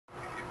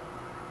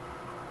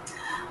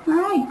All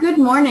right, good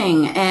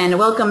morning and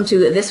welcome to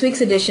this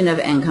week's edition of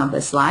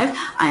NCompass Live.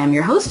 I am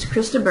your host,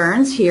 Krista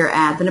Burns, here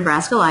at the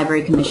Nebraska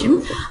Library Commission.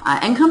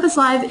 NCompass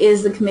Live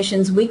is the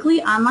Commission's weekly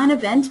online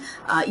event.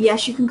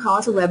 Yes, you can call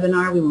us a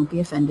webinar. We won't be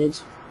offended.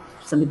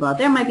 Some people out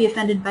there might be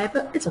offended by it,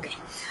 but it's okay.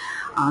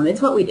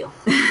 It's what we do.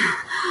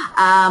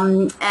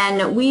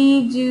 And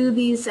we do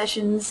these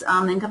sessions,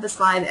 NCompass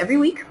Live, every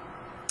week,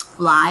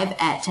 live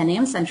at 10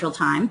 a.m. Central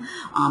Time.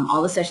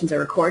 All the sessions are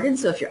recorded,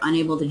 so if you're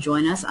unable to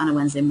join us on a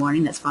Wednesday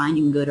morning, that's fine.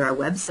 You can go to our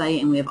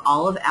website, and we have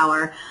all of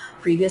our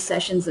previous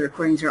sessions. The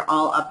recordings are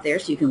all up there,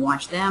 so you can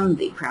watch them.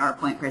 The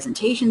PowerPoint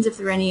presentations, if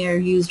there are any are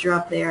used, are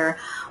up there.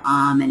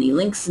 Any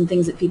links and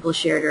things that people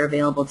shared are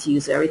available to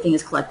you, so everything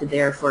is collected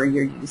there for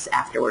your use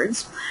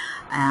afterwards.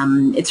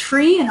 It's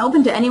free and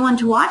open to anyone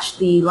to watch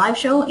the live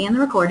show and the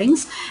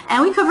recordings,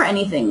 and we cover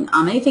anything,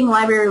 anything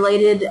library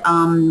related.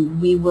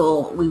 We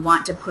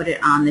want to put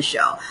it on the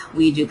show.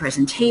 We do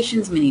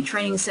presentations, mini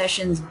training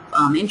sessions,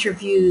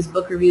 interviews,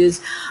 book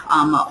reviews,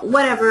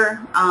 whatever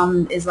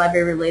is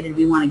library related.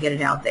 We want to get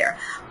it out there.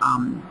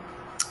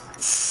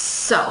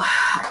 So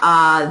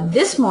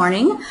this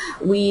morning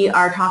we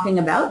are talking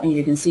about, and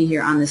you can see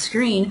here on the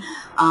screen,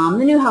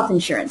 the new health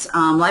insurance.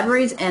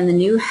 Libraries and the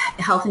new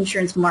health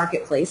insurance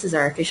marketplace is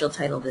our official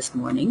title this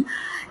morning.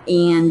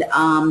 And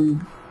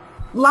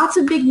lots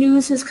of big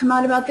news has come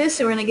out about this,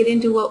 so we're going to get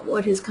into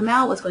what has come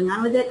out, what's going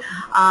on with it.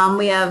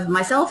 We have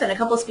myself and a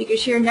couple of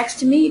speakers here next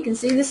to me. You can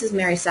see this is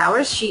Mary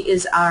Sauers. She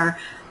is our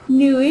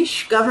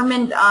newish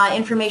Government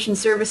Information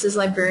Services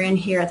Librarian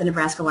here at the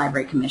Nebraska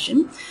Library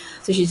Commission.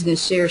 So she's going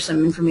to share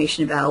some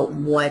information about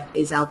what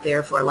is out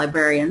there for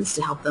librarians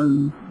to help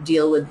them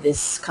deal with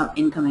this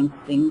incoming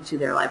thing to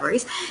their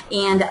libraries.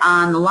 And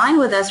on the line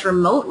with us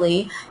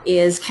remotely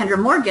is Kendra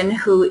Morgan,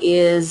 who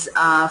is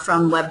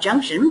from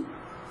WebJunction.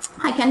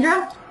 Hi,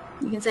 Kendra.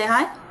 You can say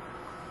hi.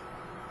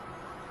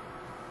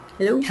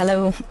 Hello?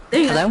 Hello.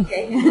 There you Hello. go.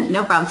 Okay.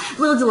 No problem. A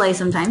little delay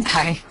sometimes.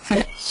 Hi.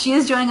 She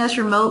is joining us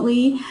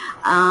remotely.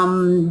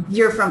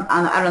 You're from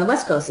out on the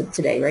West Coast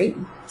today, right?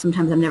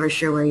 Sometimes I'm never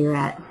sure where you're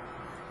at.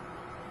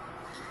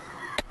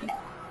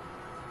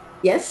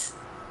 Yes?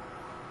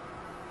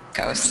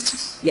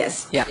 Coast.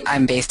 Yes. Yeah,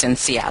 I'm based in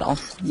Seattle.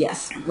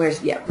 Yes.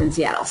 In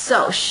Seattle.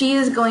 So she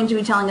is going to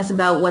be telling us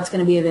about what's going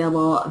to be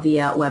available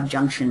via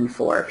WebJunction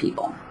for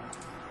people.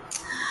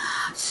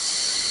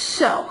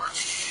 So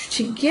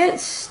to get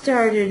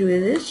started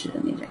with this,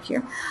 let me check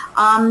here.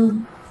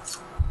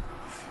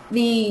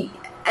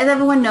 As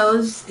everyone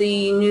knows,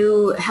 the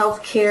new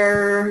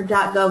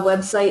healthcare.gov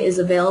website is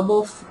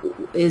available,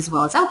 it's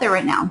out there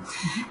right now.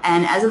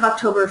 And as of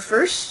October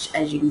 1st,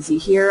 as you can see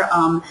here,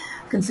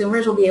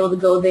 consumers will be able to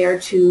go there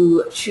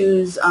to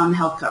choose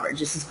health coverage.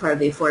 This is part of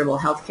the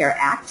Affordable Health Care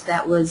Act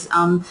that was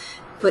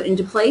put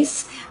into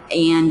place.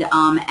 And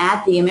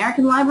at the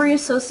American Library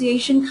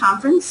Association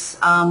conference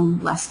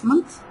last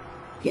month,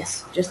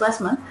 yes, just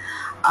last month,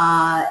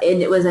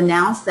 and it was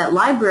announced that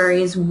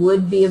libraries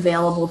would be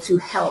available to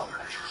help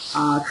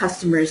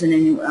customers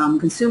and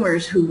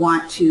consumers who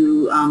want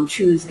to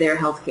choose their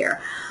health care.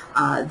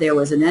 There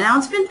was an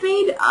announcement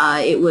made.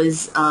 It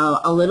was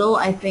a little,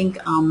 I think,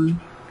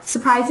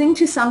 surprising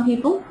to some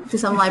people, to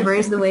some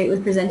libraries, the way it was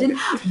presented,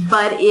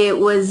 but it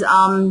was,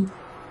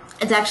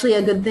 it's actually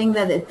a good thing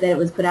that it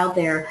was put out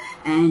there,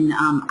 and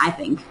I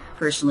think,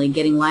 personally,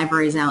 getting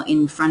libraries out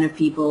in front of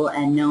people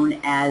and known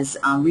as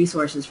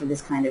resources for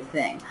this kind of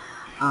thing.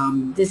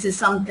 This is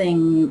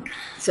something,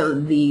 so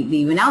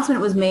the announcement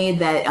was made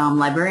that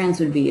librarians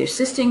would be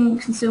assisting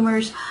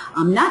consumers,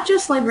 not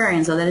just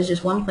librarians, so that is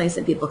just one place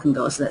that people can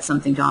go, so that's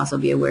something to also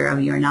be aware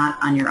of. You're not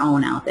on your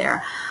own out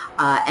there.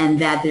 And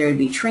that there would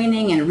be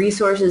training and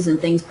resources and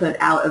things put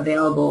out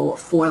available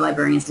for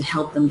librarians to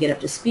help them get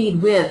up to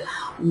speed with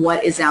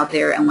what is out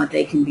there and what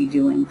they can be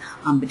doing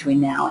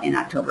between now and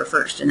October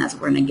 1st. And that's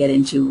what we're going to get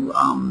into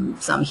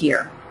some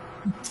here.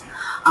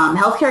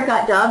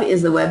 Healthcare.gov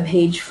is the web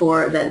page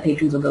that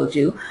patrons will go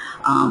to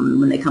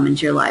when they come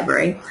into your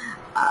library.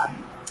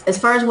 As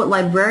far as what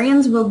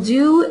librarians will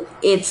do,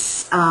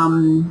 it's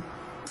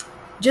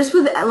just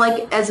with,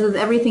 like as with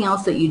everything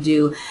else that you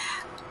do,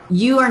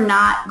 you are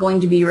not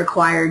going to be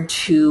required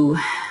to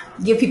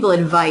give people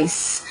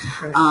advice,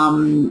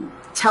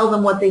 tell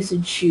them what they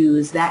should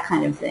choose, that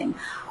kind of thing.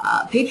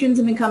 Patrons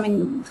have been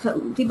coming,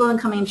 people have been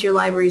coming into your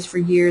libraries for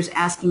years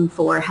asking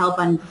for help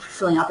on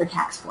filling out their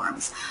tax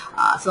forms,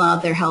 filling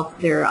out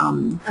their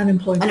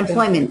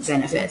unemployment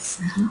benefits,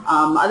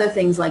 other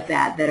things like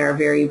that that are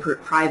very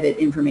private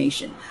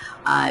information.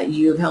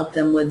 You have helped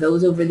them with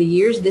those over the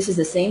years. This is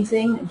the same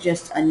thing,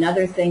 just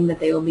another thing that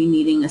they will be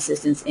needing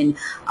assistance in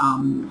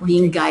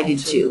being guided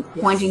to,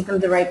 pointing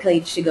them to the right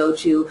page to go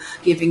to,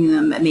 giving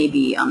them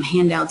maybe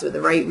handouts or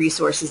the right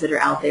resources that are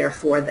out there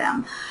for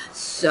them.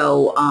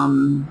 So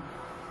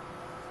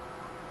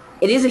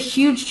it is a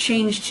huge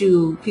change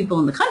to people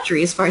in the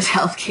country as far as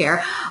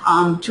healthcare.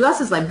 To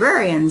us as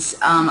librarians,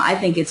 I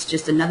think it's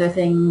just another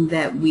thing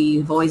that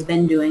we've always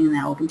been doing and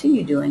that we'll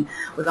continue doing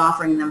with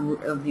offering them,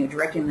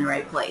 directing them in the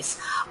right place.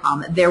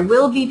 There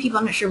will be people,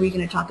 I'm not sure we're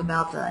going to talk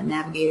about the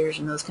navigators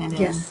and those kind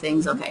of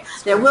things. Okay.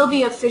 There will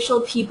be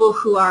official people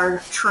who are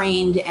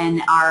trained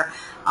and are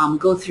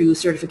go through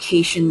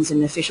certifications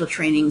and official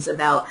trainings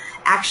about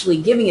actually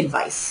giving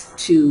advice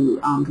to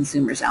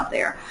consumers out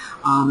there.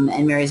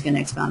 And Mary's going to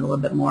expound a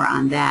little bit more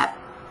on that.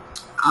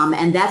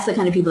 And that's the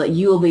kind of people that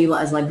you will be able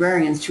as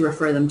librarians to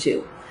refer them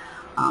to.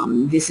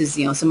 This is,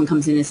 someone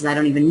comes in and says, I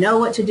don't even know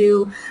what to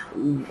do,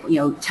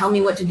 tell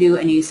me what to do,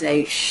 and you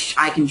say, shh,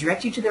 I can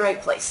direct you to the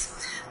right place.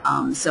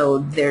 So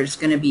there's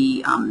going to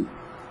be,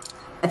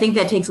 I think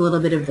that takes a little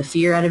bit of the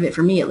fear out of it,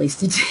 for me at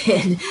least it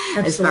did.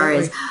 Absolutely. As far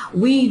as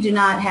we do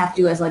not have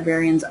to, as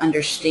librarians,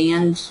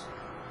 understand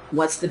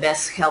what's the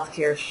best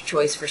healthcare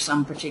choice for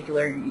some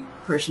particular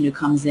person who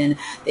comes in.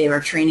 They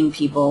are training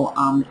people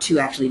to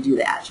actually do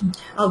that.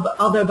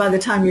 Although by the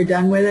time you're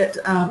done with it,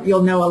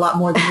 you'll know a lot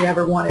more than you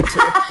ever wanted to.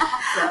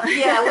 So.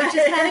 Yeah, which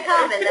is kind of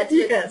common. That's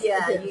yes,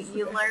 yeah. Yes.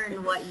 You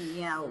learn what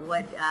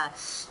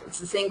it's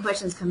the same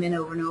questions come in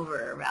over and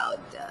over about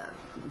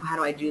how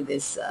do I do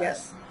this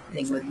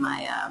thing with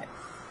my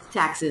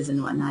taxes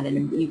and whatnot,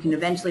 and you can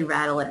eventually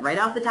rattle it right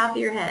off the top of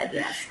your head.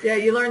 Yes. Yeah,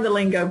 you learn the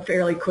lingo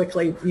fairly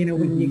quickly.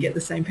 When you get the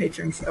same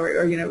patrons,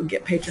 or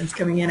get patrons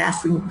coming in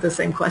asking the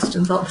same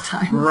questions all the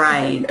time.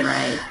 Right.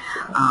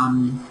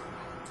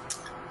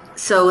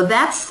 So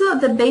that's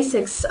the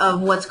basics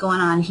of what's going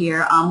on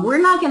here.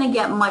 We're not going to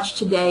get much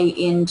today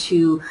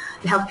into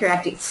the Healthcare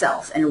Act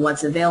itself and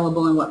what's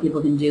available and what people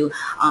can do.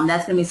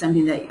 That's going to be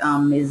something that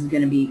is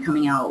going to be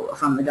coming out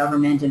from the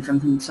government and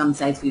from some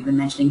sites we've been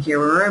mentioning here.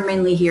 We're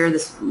mainly here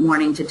this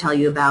morning to tell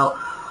you about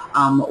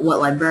what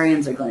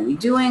librarians are going to be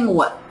doing,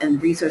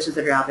 and resources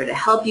that are out there to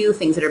help you,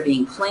 things that are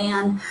being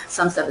planned.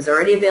 Some stuff is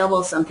already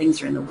available, some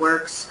things are in the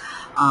works.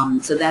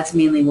 So that's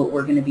mainly what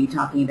we're going to be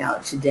talking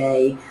about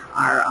today,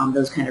 are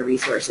those kind of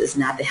resources,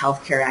 not the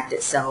Healthcare Act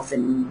itself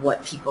and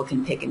what people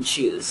can pick and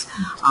choose.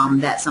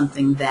 That's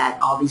something that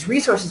all these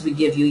resources we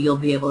give you, you'll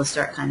be able to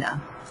start kind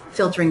of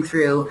filtering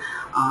through.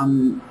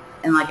 And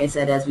like I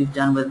said, as we've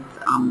done with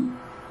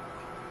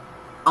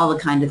all the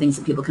kind of things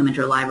that people come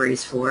into our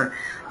libraries for,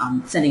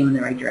 sending them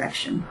in the right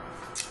direction.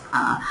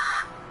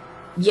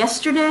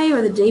 Yesterday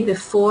or the day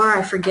before,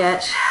 I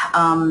forget,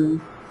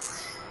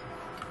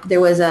 there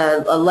was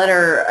a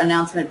letter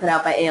announcement put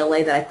out by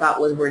ALA that I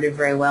thought was worded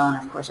very well, and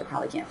of course I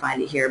probably can't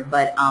find it here,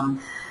 but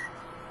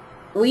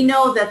we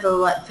know that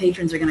the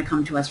patrons are going to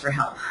come to us for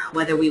help,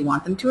 whether we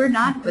want them to or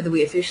not, whether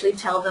we officially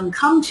tell them,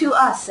 come to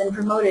us and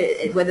promote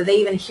it, whether they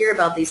even hear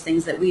about these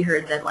things that we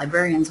heard that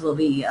librarians will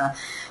be a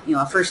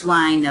first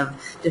line of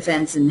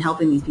defense in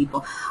helping these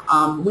people.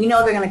 We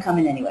know they're going to come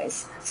in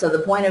anyways. So the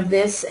point of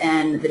this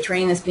and the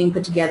training that's being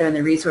put together and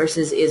the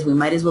resources is we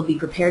might as well be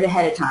prepared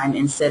ahead of time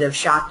instead of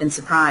shocked and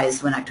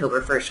surprised when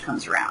October 1st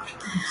comes around.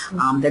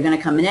 They're going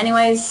to come in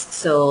anyways,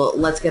 so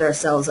let's get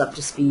ourselves up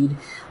to speed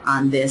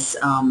on this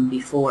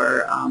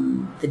before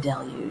the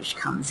deluge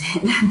comes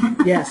in.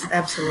 Yes,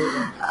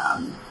 absolutely.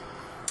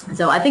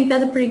 So I think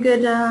that's a pretty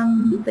good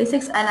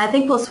basics, and I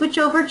think we'll switch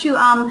over to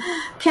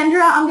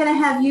Kendra. I'm going to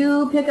have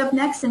you pick up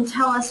next and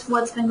tell us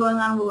what's been going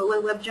on with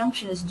what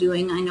WebJunction is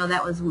doing. I know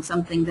that was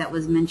something that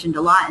was mentioned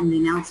a lot in the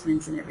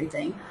announcements and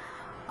everything.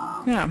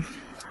 Yeah,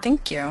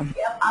 thank you.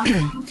 Yep, I'm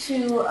going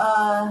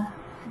to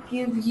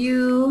give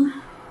you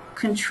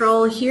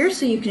control here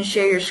so you can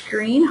share your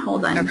screen.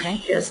 Hold on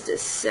just a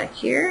sec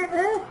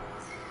here.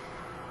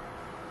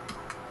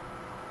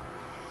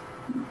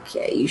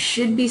 Okay, you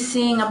should be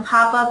seeing a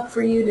pop-up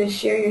for you to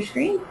share your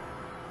screen.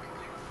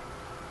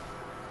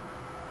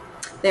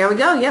 There we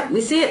go. Yep,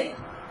 we see it.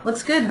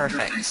 Looks good.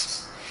 Perfect.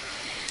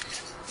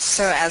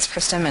 So as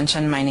Krista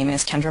mentioned, my name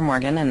is Kendra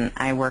Morgan, and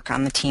I work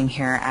on the team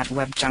here at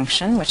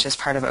WebJunction, which is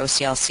part of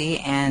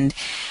OCLC. And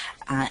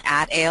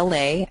at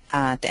ALA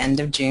at the end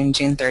of June,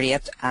 June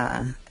 30th,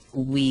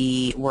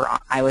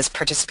 I was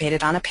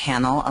participated on a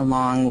panel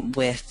along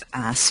with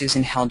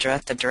Susan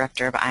Hildreth, the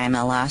director of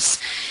IMLS,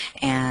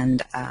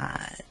 and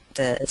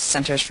the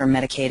Centers for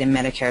Medicaid and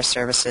Medicare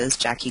Services.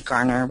 Jackie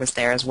Garner was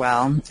there as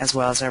well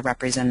as a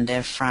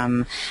representative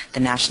from the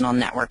National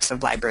Networks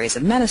of Libraries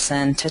of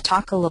Medicine, to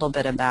talk a little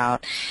bit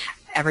about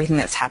everything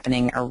that's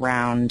happening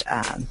around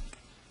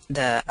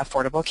the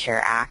Affordable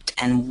Care Act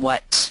and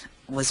what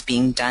was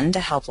being done to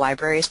help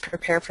libraries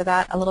prepare for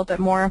that a little bit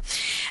more.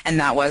 And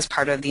that was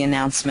part of the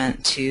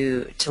announcement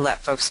to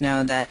let folks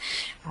know that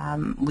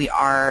we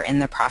are in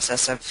the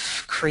process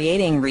of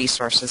creating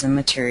resources and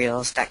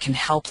materials that can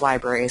help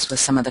libraries with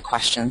some of the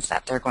questions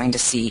that they're going to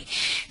see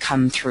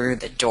come through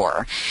the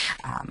door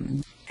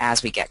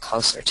as we get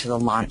closer to the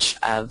launch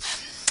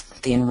of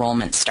the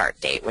enrollment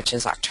start date, which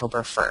is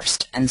October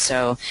 1st. And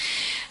so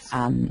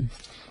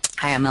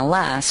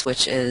IMLS,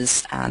 which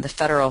is the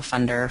federal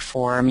funder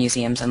for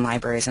museums and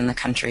libraries in the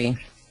country,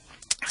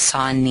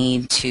 saw a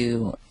need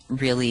to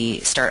really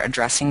start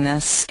addressing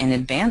this in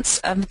advance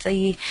of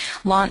the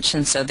launch,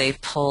 and so they've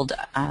pulled,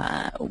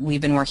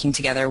 we've been working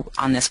together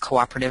on this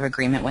cooperative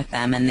agreement with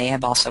them, and they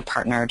have also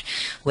partnered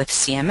with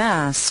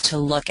CMS to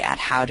look at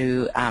how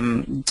to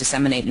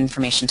disseminate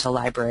information to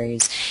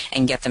libraries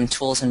and get them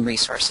tools and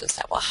resources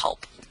that will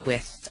help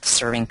with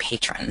serving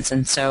patrons.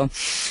 And so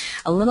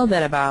a little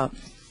bit about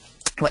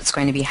what's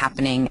going to be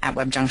happening at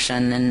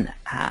WebJunction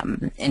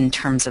and in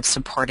terms of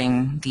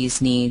supporting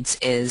these needs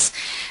is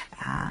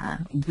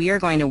we are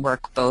going to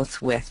work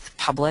both with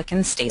public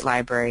and state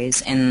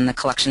libraries in the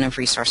collection of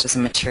resources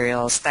and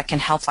materials that can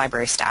help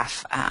library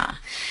staff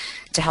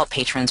to help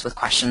patrons with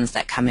questions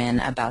that come in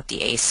about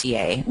the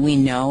ACA. We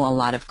know a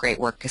lot of great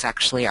work is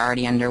actually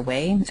already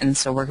underway, and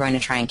so we're going to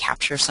try and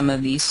capture some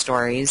of these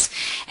stories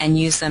and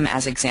use them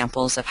as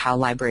examples of how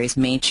libraries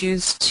may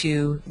choose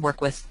to work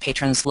with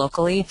patrons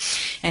locally.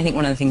 And I think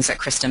one of the things that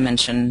Krista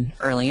mentioned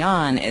early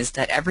on is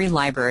that every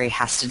library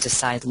has to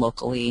decide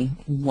locally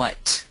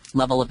what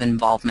level of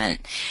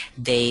involvement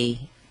they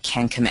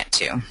can commit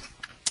to.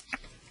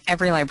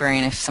 Every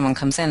librarian, if someone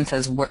comes in and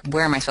says,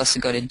 where am I supposed to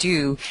go to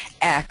do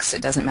X,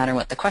 it doesn't matter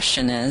what the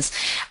question is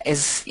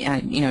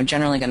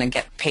generally going to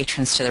get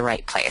patrons to the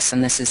right place,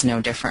 and this is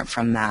no different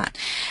from that.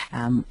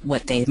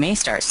 What they may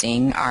start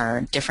seeing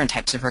are different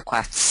types of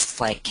requests,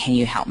 like, can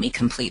you help me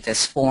complete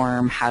this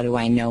form? How do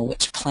I know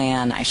which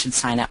plan I should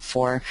sign up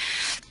for?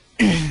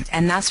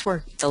 And that's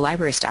where the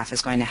library staff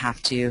is going to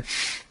have to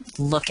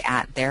look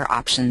at their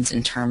options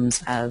in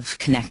terms of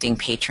connecting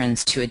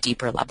patrons to a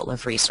deeper level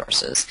of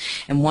resources.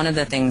 And one of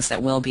the things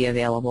that will be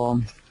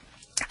available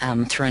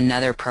through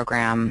another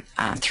program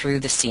through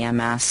the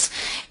CMS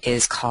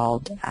is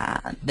called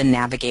the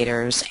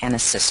Navigators and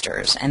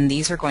Assisters, and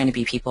these are going to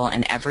be people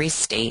in every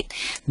state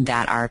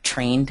that are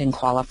trained and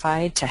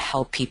qualified to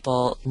help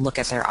people look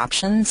at their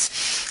options.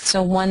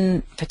 So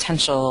one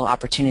potential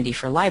opportunity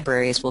for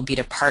libraries will be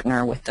to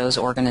partner with those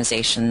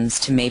organizations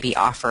to maybe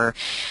offer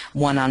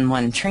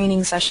one-on-one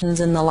training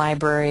sessions in the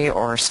library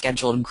or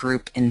scheduled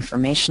group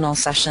informational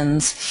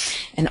sessions,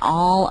 and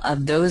all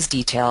of those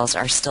details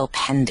are still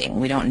pending.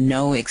 We don't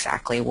know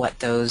exactly what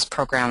those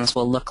programs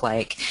will look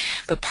like,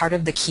 but part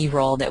of the key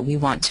role that we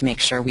want to make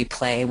sure we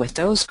play with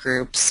those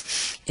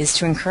groups is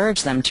to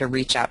encourage them to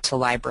reach out to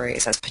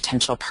libraries as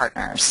potential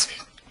partners.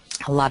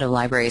 A lot of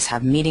libraries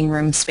have meeting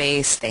room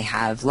space, they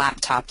have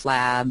laptop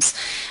labs,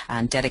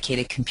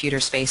 dedicated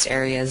computer space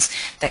areas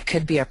that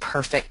could be a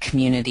perfect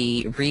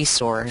community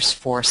resource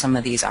for some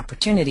of these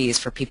opportunities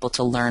for people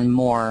to learn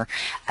more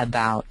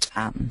about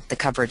the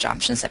coverage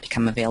options that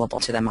become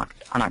available to them on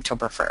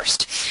October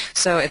 1st.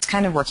 So it's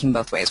kind of working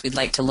both ways. We'd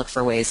like to look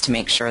for ways to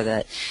make sure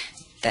that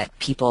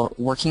people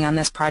working on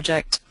this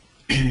project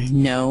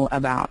know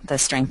about the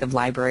strength of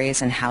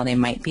libraries and how they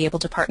might be able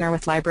to partner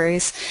with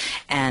libraries,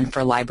 and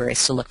for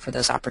libraries to look for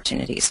those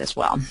opportunities as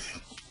well.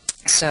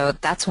 So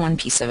that's one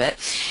piece of it.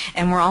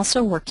 And we're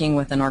also working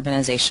with an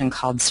organization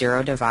called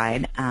Zero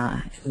Divide,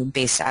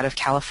 based out of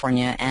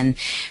California, and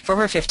for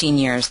over 15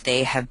 years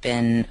they have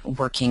been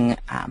working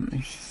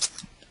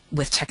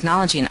with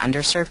technology in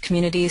underserved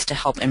communities to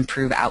help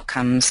improve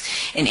outcomes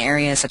in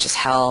areas such as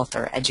health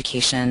or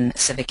education,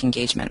 civic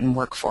engagement, and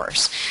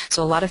workforce.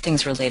 So a lot of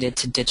things related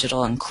to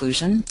digital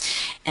inclusion,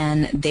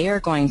 and they are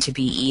going to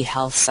be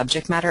e-health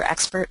subject matter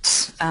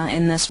experts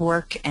in this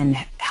work and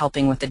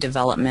helping with the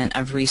development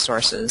of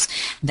resources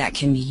that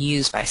can be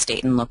used by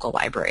state and local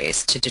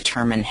libraries to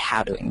determine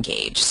how to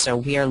engage. So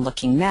we are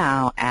looking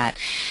now at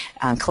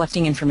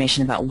collecting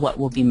information about what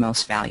will be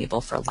most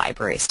valuable for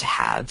libraries to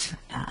have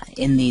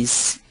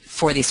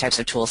for these types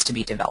of tools to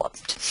be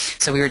developed.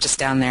 So we were just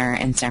down there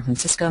in San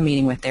Francisco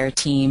meeting with their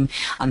team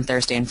on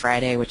Thursday and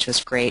Friday, which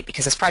was great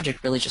because this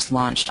project really just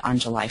launched on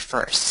July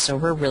 1st. So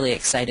we're really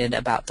excited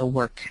about the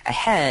work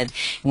ahead,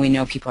 and we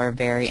know people are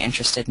very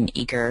interested and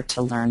eager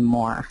to learn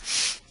more.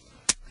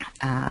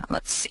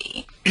 Let's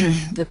see.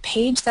 The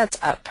page that's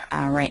up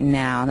right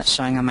now that's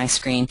showing on my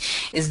screen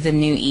is the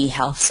new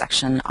eHealth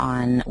section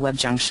on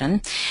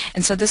WebJunction.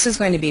 And so this is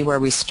going to be where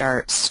we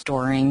start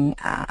storing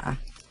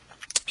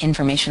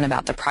information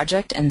about the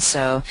project, and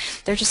so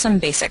there's just some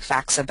basic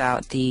facts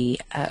about the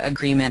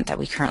agreement that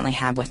we currently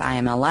have with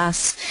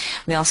IMLS.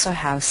 We also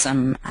have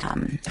some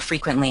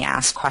frequently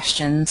asked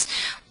questions.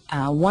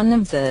 One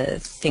of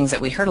the things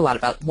that we heard a lot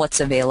about, what's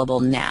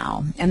available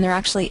now, and there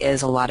actually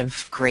is a lot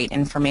of great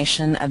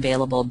information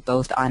available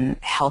both on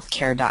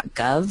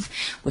healthcare.gov,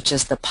 which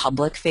is the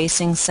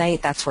public-facing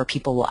site. That's where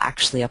people will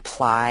actually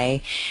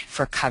apply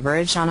for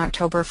coverage on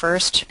October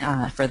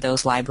 1st for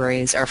those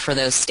libraries or for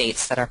those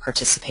states that are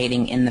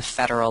participating in the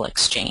federal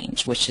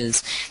exchange, which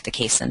is the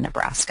case in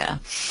Nebraska.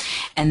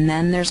 And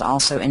then there's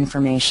also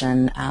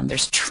information,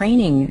 there's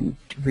training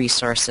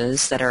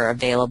resources that are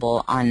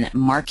available on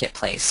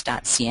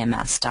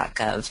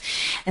marketplace.cms.gov,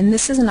 and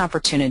this is an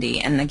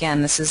opportunity, and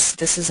again this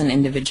is an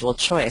individual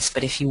choice,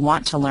 but if you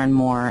want to learn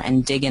more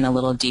and dig in a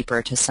little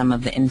deeper to some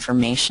of the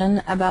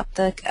information about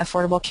the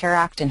Affordable Care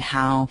Act and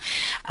how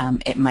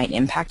it might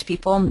impact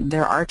people,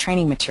 there are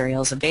training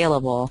materials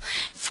available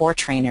for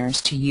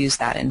trainers to use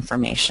that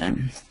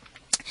information.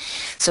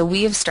 So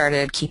we have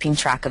started keeping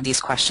track of these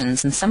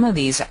questions, and some of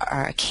these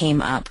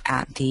came up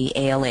at the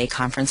ALA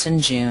conference in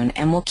June,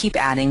 and we'll keep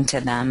adding to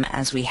them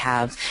as we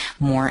have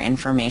more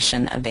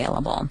information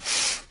available.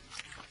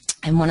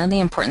 And one of the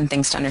important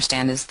things to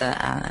understand is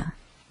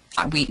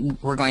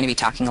we're going to be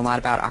talking a lot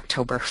about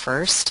October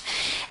 1st,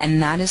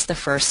 and that is the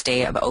first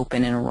day of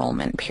open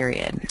enrollment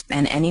period.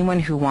 And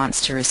anyone who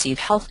wants to receive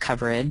health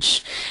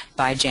coverage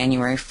by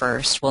January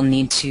 1st will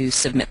need to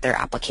submit their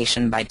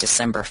application by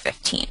December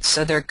 15th.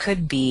 So there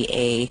could be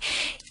a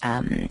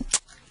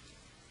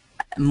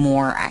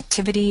more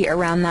activity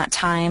around that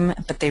time,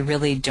 but they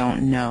really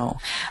don't know.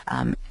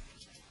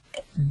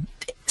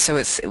 So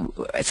it's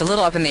a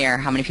little up in the air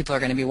how many people are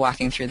going to be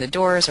walking through the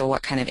doors or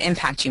what kind of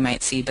impact you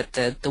might see, but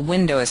the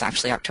window is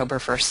actually October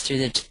 1st through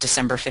the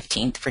December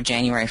 15th for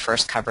January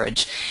 1st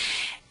coverage,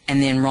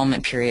 and the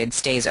enrollment period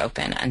stays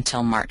open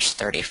until March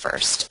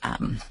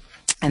 31st.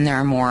 And there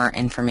are more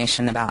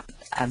information about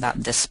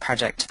this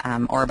project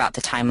or about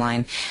the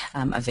timeline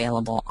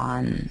available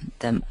on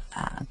the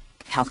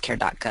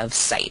healthcare.gov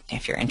site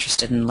if you're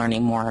interested in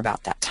learning more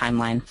about that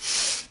timeline.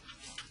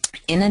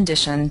 In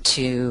addition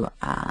to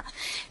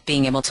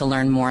being able to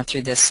learn more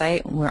through this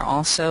site, we're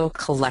also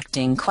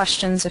collecting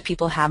questions if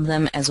people have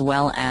them, as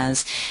well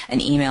as an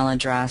email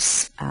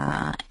address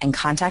and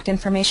contact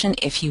information.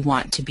 If you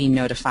want to be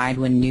notified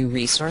when new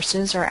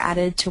resources are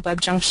added to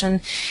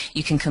WebJunction,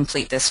 you can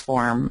complete this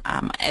form,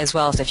 as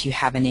well as if you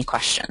have any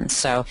questions.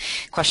 So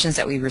questions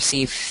that we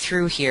receive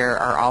through here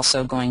are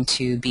also going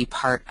to be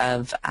part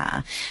of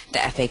the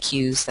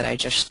FAQs that I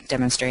just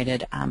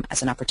demonstrated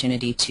as an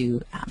opportunity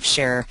to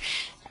share.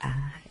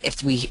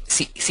 If we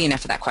see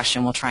enough of that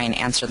question, we'll try and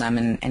answer them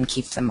and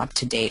keep them up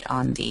to date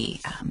on the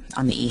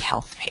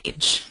eHealth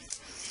page.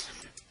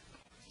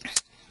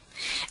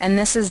 And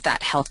this is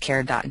that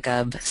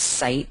healthcare.gov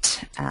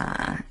site,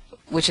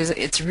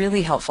 it's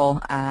really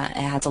helpful. It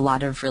has a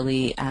lot of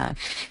really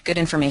good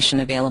information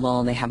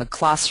available. They have a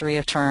glossary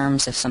of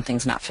terms if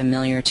something's not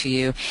familiar to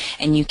you,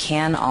 and you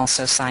can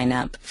also sign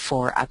up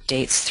for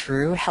updates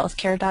through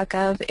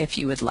healthcare.gov if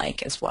you would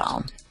like as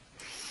well.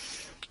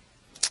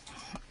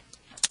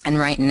 And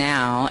right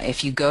now,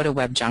 if you go to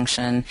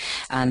WebJunction,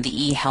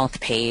 the eHealth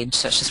page,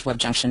 so it's just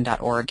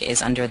webjunction.org,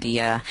 is under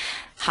the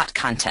hot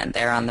content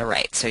there on the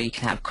right, so you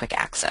can have quick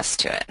access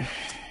to it.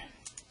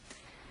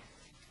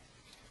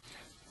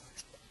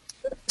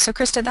 So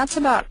Krista, that's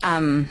about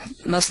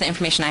most of the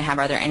information I have.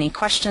 Are there any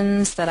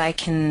questions that I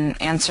can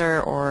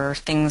answer or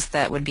things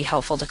that would be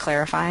helpful to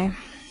clarify?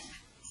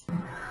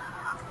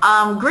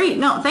 Great.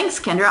 No, thanks,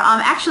 Kendra.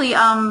 Actually,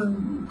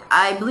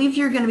 I believe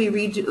you're going to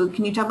be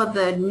can you talk about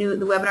the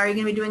webinar you're going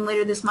to be doing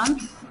later this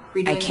month?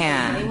 I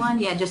can. Anyone?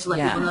 Yeah, just to let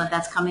people know that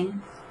that's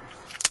coming.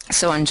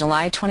 So on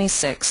July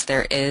 26th,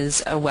 there is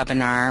a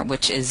webinar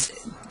which is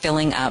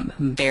filling up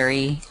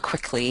very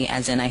quickly,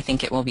 as in I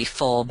think it will be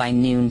full by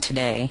noon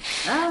today.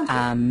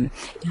 Oh.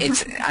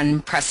 It's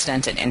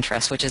unprecedented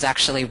interest, which is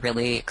actually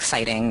really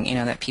exciting,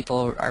 that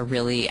people are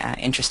really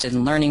interested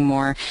in learning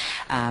more.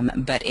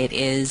 But it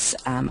is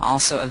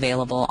also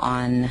available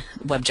on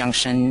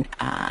WebJunction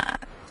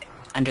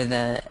under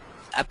the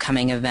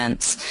upcoming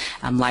events,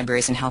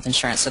 libraries and health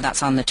insurance. So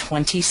that's on the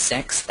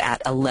 26th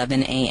at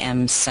 11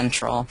 a.m.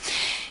 Central.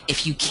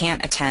 If you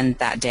can't attend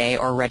that day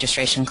or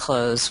registration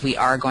close, we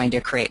are going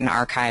to create an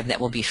archive that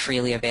will be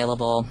freely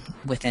available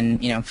within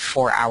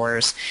 4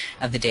 hours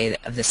of the day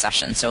of the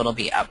session. So it'll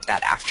be up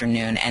that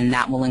afternoon, and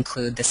that will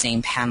include the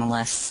same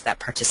panelists that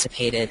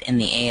participated in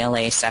the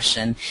ALA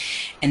session,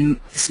 and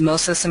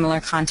most of the similar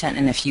content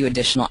and a few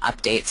additional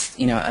updates,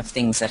 of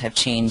things that have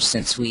changed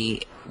since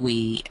we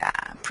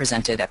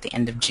presented at the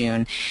end of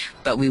June,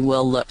 but we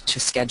will look to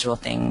schedule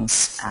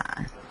things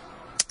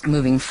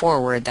moving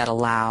forward that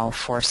allow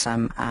for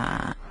some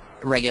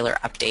regular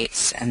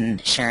updates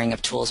and sharing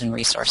of tools and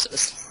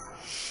resources.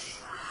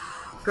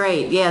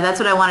 Great. Yeah, that's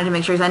what I wanted to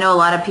make sure, because I know a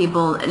lot of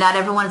people, not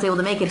everyone is able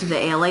to make it to the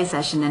ALA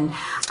session, and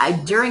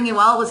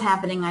while it was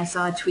happening, I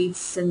saw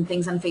tweets and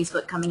things on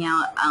Facebook coming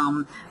out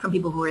from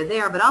people who were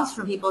there, but also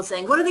from people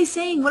saying, what are they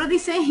saying? What are they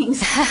saying?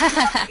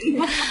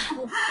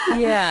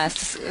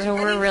 Yes, so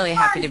we're really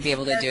happy to be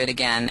able to do it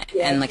again.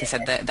 And like I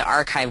said, the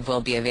archive will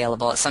be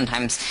available.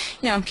 Sometimes,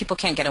 people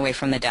can't get away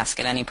from the desk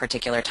at any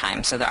particular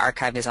time, so the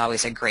archive is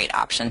always a great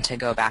option to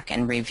go back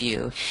and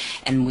review.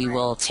 And we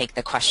will take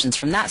the questions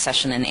from that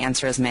session and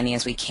answer as many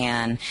as we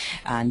can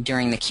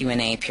during the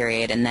Q&A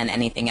period, and then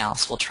anything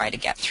else we'll try to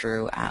get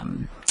through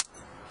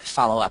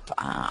follow-up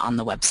on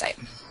the website.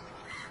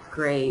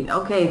 Great.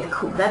 Okay,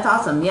 cool. That's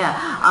awesome. Yeah.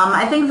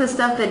 I think the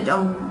stuff that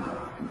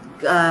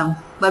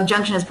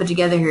WebJunction has put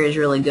together here is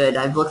really good.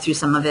 I've looked through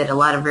some of it, a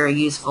lot of very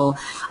useful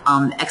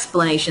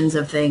explanations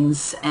of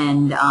things,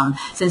 and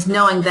since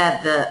knowing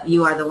that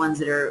you are the ones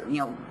that are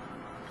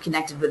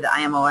connected with the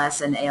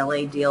IMLS and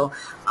ALA deal,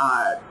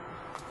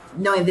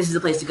 knowing this is a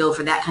place to go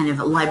for that kind of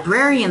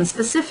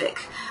librarian-specific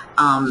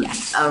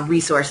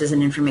resources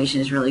and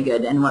information is really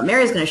good. And what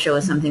Mary's going to show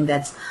is something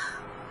that's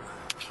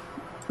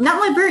not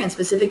librarian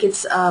specific,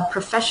 it's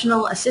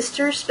professional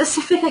assister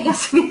specific, I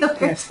guess.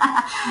 Yes.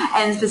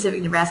 And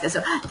specific Nebraska.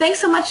 So thanks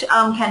so much,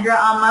 Kendra.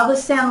 I will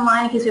stay on the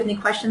line in case we have any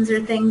questions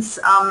or things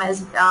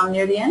as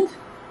near the end.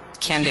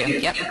 Can do,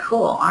 yep.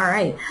 Cool, all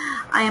right.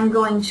 I am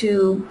going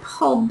to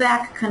pull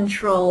back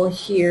control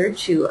here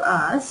to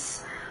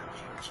us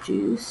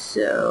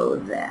so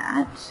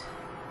that...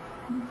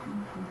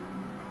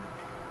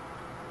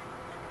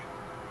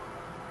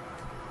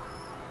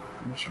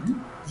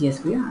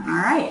 Yes, we are.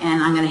 All right,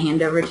 and I'm going to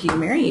hand over to you,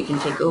 Mary. You can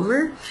take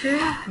over.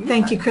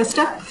 Thank you,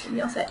 Krista.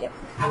 You all set? Yep.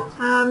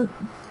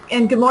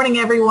 And good morning,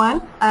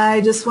 everyone.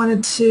 I just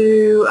wanted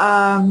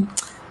to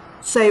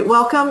say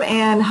welcome,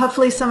 and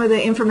hopefully some of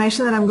the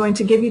information that I'm going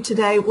to give you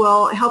today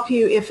will help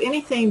you, if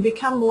anything,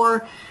 become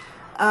more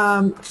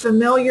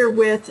familiar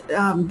with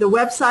the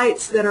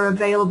websites that are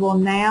available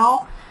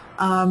now,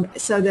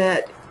 so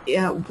that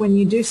when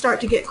you do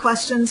start to get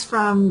questions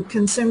from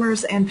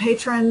consumers and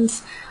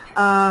patrons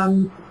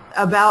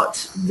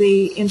about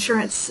the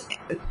insurance,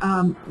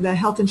 the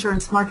health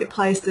insurance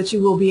marketplace, that you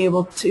will be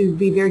able to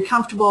be very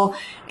comfortable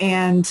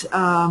and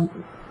a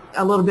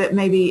little bit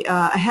maybe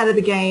ahead of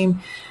the game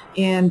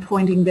in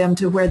pointing them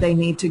to where they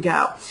need to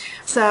go.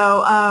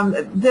 So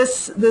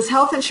this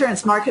health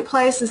insurance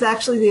marketplace is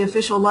actually the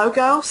official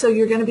logo, so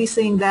you're going to be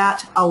seeing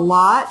that a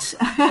lot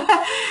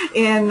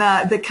in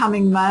the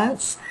coming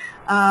months.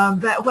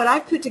 But what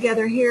I've put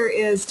together here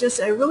is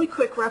just a really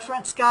quick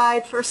reference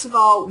guide, first of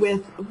all,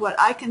 with what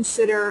I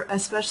consider,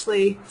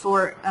 especially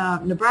for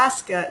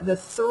Nebraska, the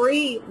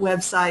 3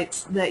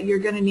 websites that you're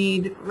going to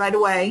need right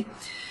away.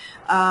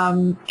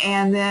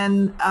 And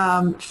then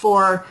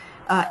for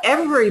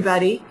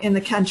everybody in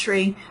the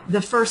country,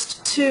 the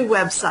first 2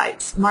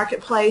 websites,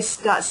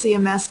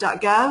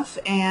 marketplace.cms.gov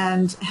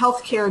and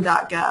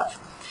healthcare.gov.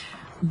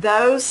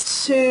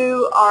 Those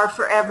 2 are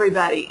for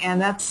everybody,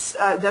 and that's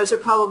those are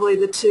probably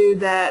the 2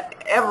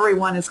 that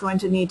everyone is going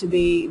to need to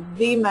be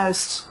the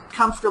most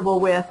comfortable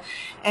with.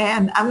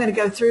 And I'm going to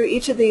go through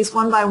each of these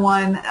one by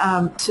one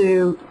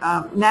to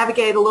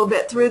navigate a little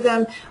bit through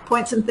them,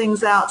 point some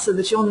things out so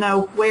that you'll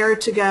know where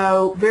to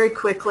go very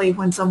quickly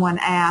when someone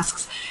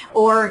asks,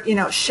 or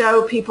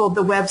show people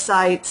the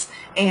websites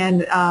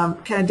and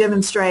kind of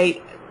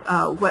demonstrate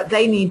what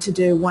they need to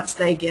do once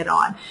they get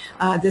on.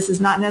 This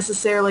is not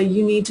necessarily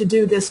you need to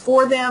do this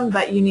for them,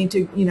 but you need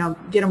to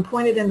get them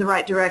pointed in the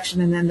right direction,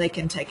 and then they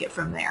can take it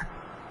from there.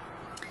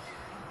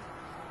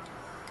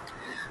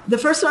 The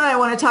first one I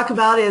want to talk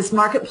about is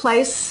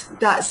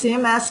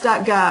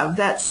marketplace.cms.gov.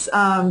 That's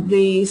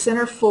the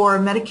Center for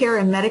Medicare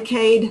and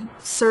Medicaid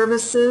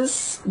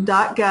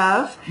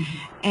Services.gov.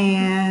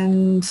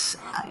 And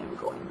I'm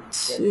going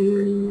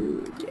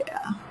to,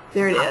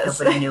 there it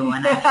is. Up a new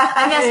one.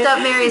 I messed up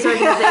Mary's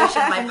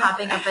organization by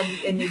popping up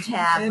a new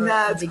tab. And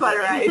that's quite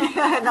all right.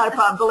 Not a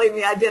problem. Believe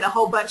me, I did a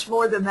whole bunch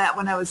more than that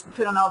when I was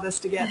putting all this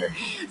together.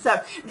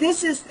 So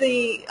this is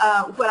the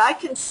what I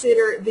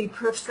consider the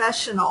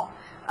professional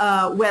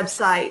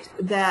website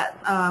that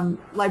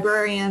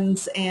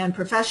librarians and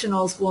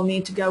professionals will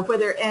need to go.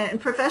 And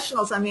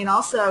professionals, I mean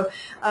also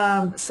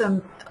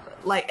some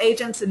like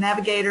agents and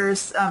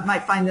navigators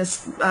might find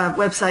this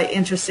website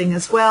interesting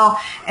as well.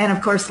 And of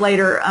course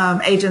later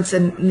agents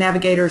and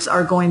navigators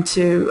are going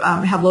to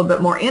have a little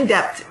bit more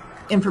in-depth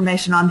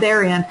information on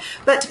their end.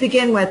 But to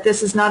begin with,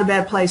 this is not a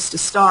bad place to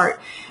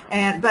start.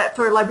 But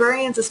for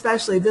librarians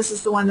especially, this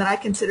is the one that I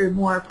consider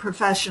more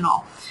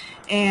professional.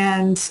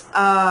 And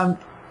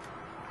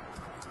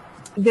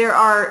there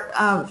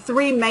are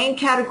 3 main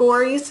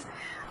categories.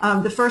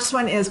 The first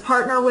one is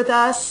Partner with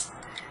Us,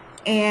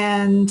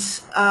 and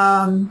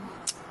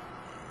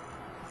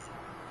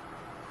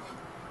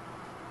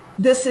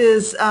this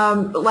is,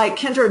 like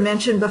Kendra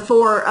mentioned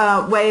before,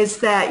 ways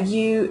that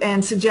you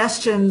and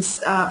suggestions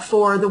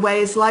for the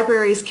ways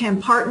libraries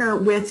can partner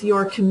with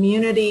your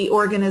community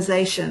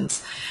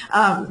organizations.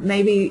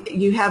 Maybe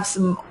you have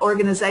some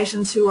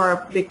organizations who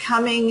are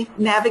becoming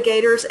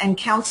navigators and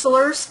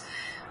counselors.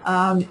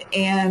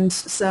 And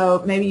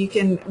so maybe you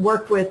can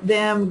work with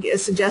them, get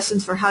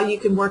suggestions for how you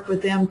can work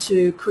with them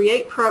to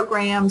create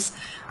programs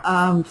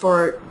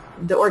for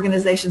the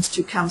organizations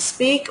to come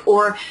speak,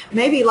 or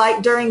maybe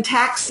like during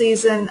tax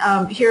season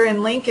here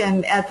in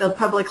Lincoln at the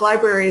public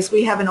libraries,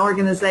 we have an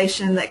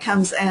organization that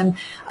comes and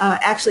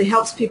actually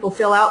helps people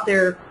fill out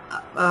their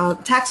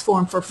tax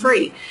form for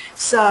free.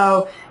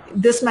 So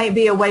this might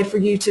be a way for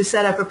you to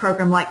set up a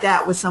program like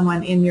that with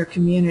someone in your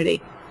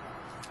community.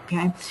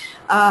 Okay.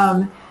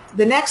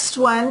 The next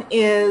one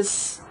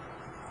is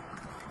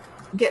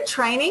Get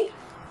Training.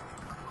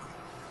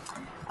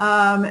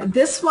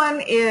 This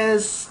one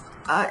is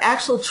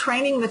actual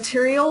training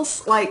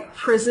materials like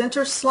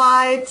presenter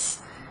slides,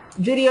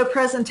 video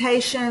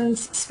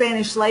presentations,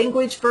 Spanish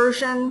language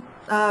version,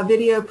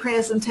 video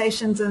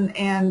presentations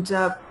and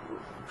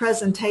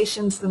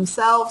presentations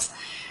themselves.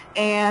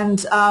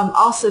 And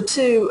also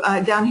too,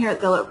 down here at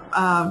the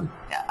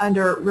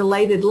under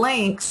related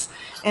links,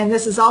 and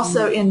this is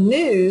also in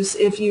news,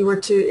 if you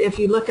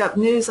look up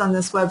news on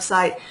this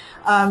website,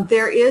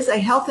 there is a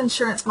health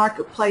insurance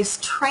marketplace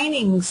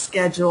training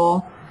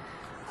schedule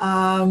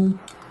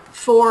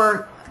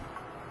for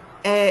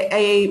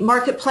a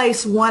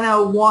Marketplace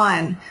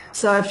 101.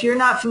 So if you're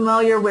not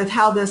familiar with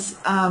how this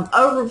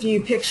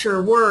overview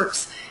picture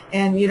works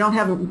and you don't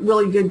have a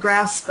really good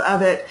grasp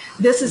of it,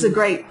 this is a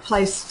great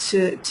place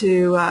to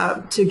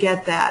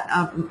get that.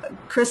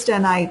 Krista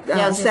and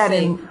I sat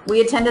in.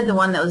 We attended the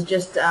one that was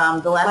just the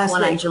last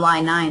one week. on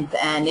July 9th,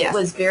 and Yes. it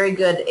was very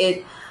good.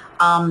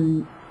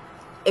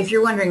 If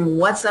you're wondering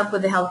what's up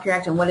with the Health Care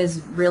Act and what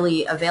is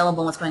really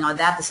available and what's going on with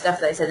that, the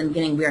stuff that I said in the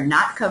beginning we are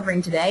not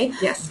covering today,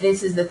 Yes.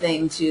 this is the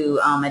thing to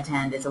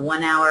attend. It's a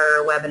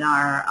 1-hour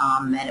webinar,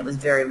 and it was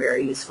very,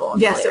 very useful.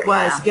 Yes, it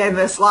was. Yeah. Gave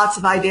us lots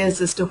of ideas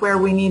as to where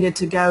we needed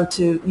to go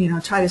to,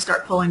 try to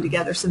start pulling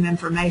together some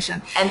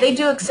information. And they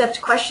do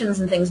accept questions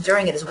and things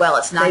during it as well.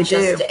 It's not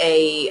just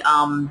a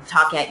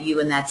talk at you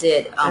and that's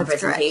it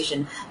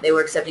presentation. Correct. They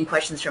were accepting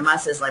questions from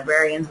us as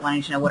librarians,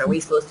 wanting to know what are we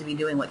supposed to be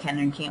doing, what can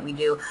and can't we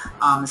do.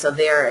 So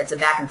it's a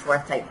back and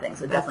forth type thing.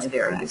 So definitely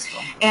very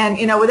useful. And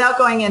without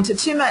going into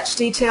too much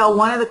detail,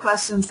 one of the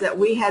questions that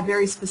we had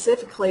very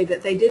specifically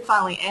that they did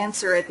finally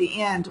answer at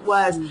the end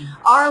was,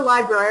 are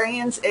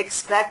librarians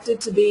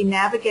expected to be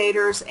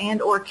navigators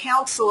and or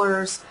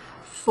counselors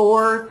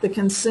for the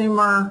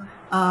consumer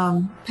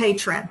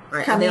patron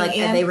coming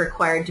in? Are they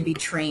required to be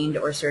trained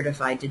or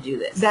certified to do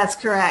this? That's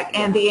correct.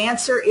 And the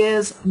answer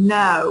is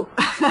no.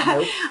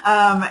 Nope.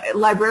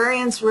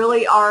 Librarians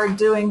really are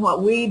doing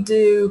what we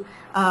do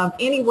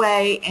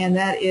anyway, and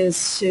that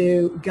is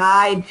to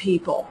guide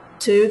people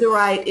to the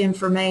right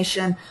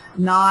information,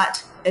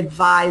 not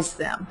advise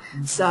them.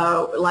 Mm-hmm.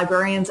 So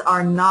librarians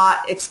are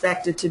not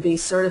expected to be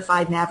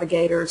certified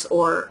navigators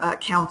or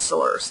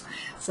counselors.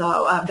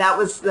 So that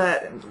was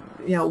the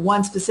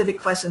one specific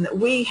question that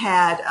we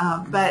had,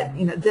 but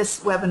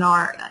this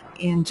webinar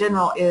in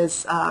general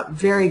is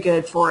very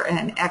good for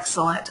an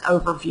excellent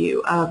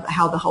overview of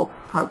how the whole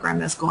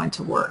program is going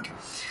to work.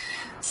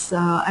 So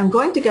I'm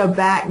going to go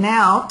back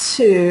now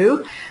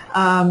to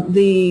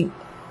the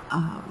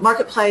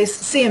Marketplace,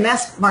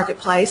 CMS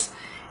Marketplace,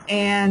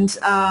 and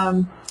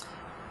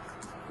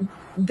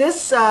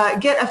this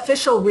Get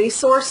Official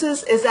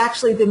Resources is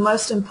actually the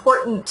most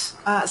important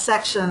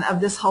section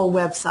of this whole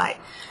website,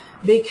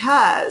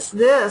 because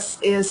this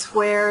is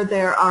where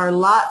there are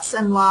lots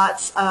and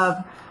lots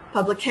of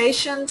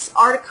publications,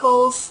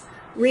 articles,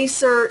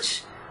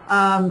 research,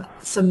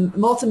 some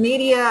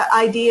multimedia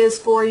ideas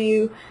for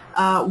you,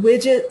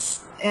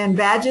 widgets and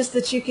badges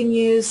that you can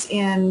use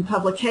in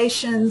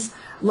publications,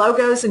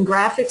 logos and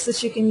graphics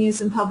that you can use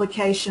in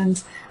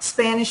publications,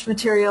 Spanish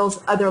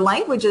materials, other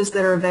languages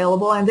that are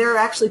available, and there are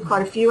actually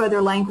quite a few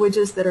other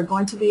languages that are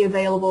going to be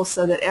available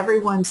so that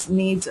everyone's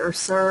needs are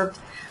served,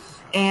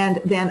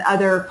 and then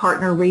other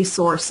partner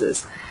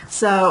resources.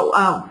 So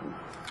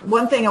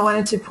one thing I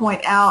wanted to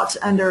point out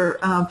under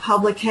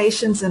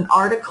publications and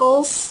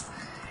articles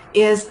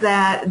is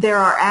that there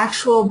are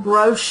actual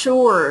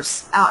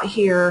brochures out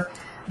here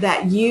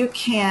that you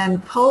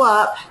can pull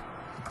up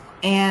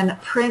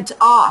and print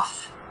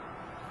off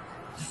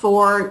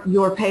for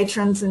your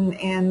patrons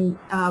and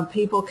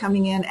people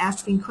coming in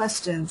asking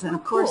questions. And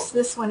of course,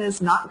 this one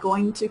is not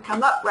going to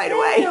come up right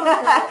away.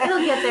 It'll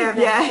get there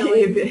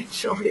eventually. Yeah,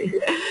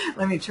 eventually.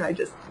 Let me try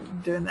just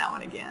doing that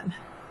one again.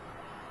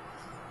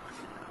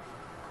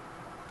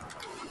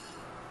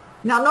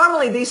 Now,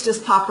 normally these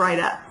just pop right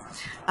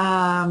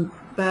up.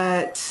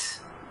 But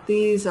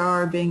these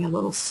are being a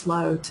little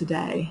slow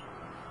today.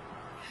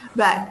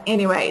 But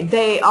anyway,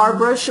 they are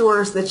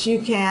brochures that you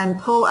can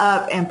pull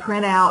up and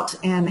print out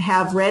and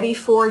have ready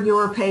for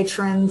your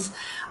patrons.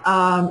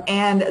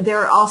 And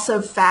there are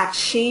also fact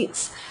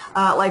sheets.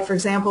 Like, for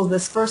example,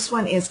 this first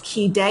one is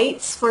key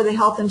dates for the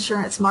health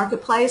insurance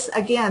marketplace.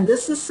 Again,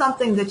 this is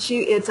something that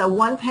it's a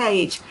one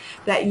page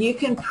that you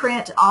can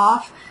print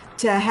off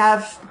to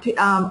have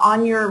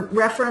on your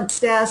reference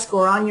desk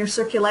or on your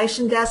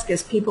circulation desk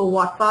as people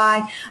walk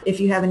by. If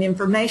you have an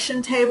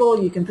information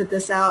table, you can put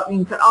this out. You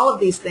can put all of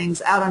these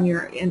things out on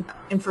your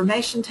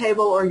information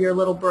table or your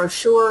little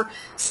brochure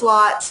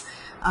slots,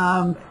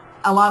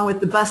 along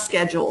with the bus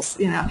schedules.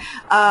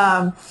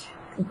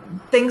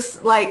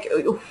 Things like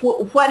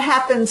what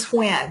happens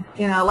when.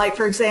 Like,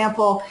 for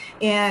example,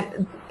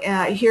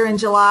 here in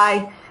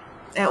July.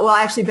 Well,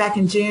 actually back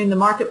in June, the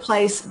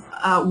marketplace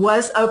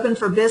was open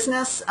for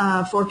business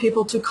for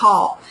people to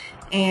call.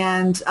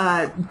 And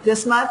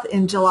this month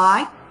in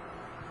July,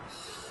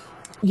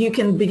 you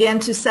can begin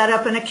to set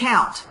up an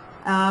account.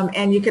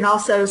 And you can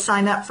also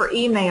sign up for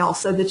email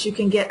so that you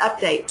can get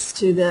updates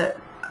to the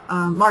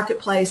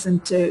marketplace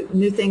and to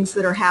new things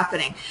that are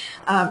happening.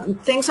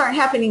 Things aren't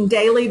happening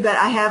daily, but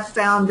I have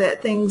found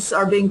that things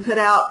are being put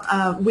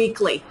out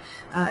weekly.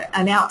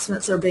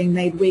 Announcements are being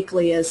made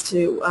weekly as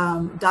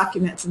to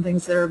documents and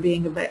things that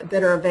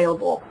are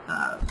available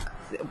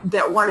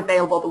that weren't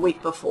available the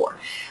week before.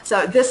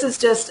 So this is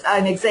just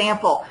an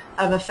example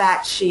of a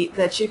fact sheet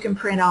that you can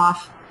print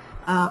off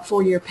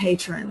for your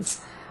patrons.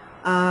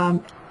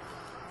 Again,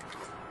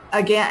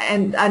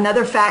 and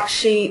another fact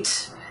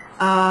sheet,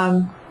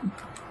 and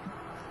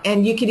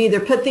you could either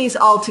put these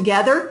all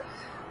together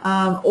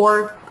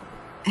or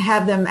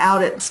have them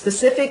out at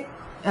specific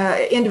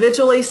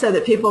individually so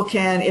that people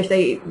can, if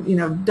they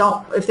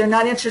if they're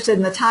not interested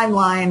in the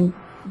timeline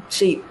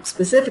sheet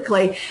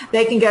specifically,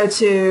 they can go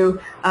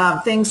to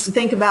things to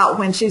think about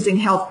when choosing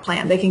health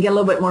plan. They can get a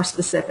little bit more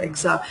specific.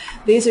 So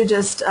these are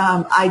just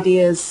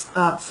ideas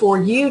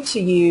for you to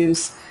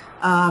use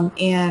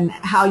in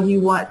how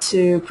you want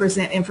to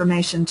present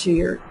information to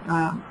your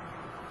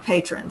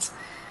patrons.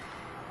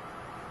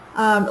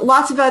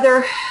 Lots of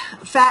other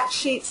fact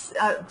sheets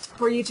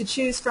for you to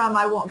choose from.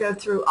 I won't go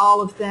through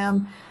all of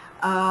them.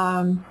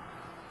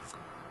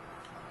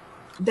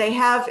 They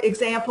have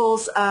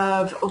examples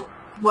of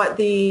what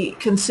the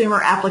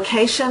consumer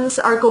applications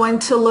are going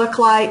to look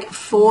like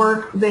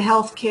for the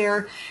health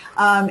care,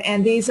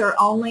 and these are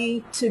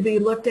only to be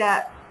looked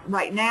at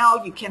right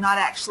now. You cannot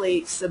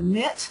actually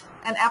submit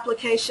an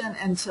application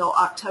until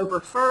October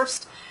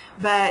 1st,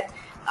 but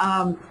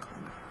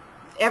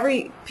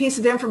every piece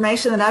of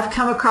information that I've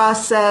come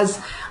across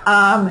says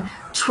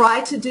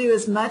try to do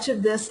as much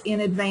of this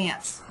in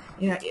advance.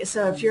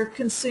 So if your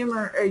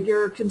consumer or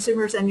your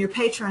consumers and your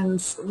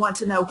patrons want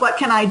to know, what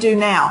can I do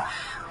now?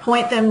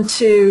 Point them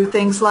to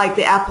things like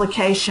the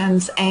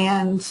applications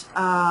and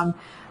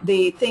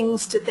the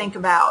things to think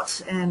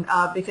about, and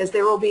because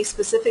there will be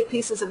specific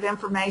pieces of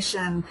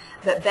information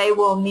that they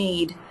will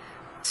need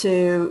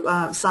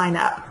to sign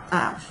up.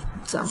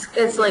 So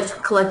it's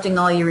like collecting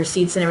all your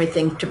receipts and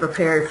everything to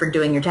prepare for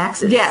doing your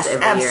taxes. Yes,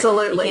 every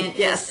absolutely. year. You can't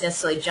just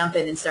necessarily jump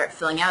in and start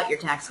filling out your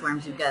tax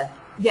forms. You've got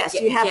you have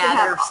to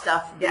gather have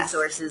stuff,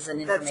 resources,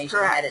 and information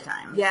ahead of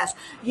time. Yes,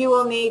 you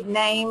will need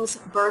names,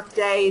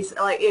 birthdays.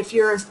 Like if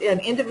you're an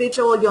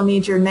individual, you'll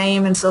need your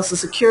name and social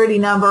security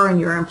number,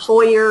 and your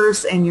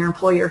employers and your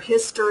employer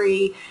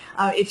history.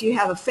 If you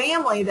have a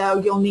family, though,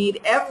 you'll need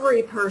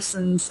every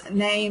person's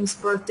names,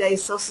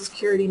 birthdays, social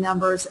security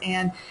numbers,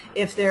 and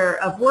if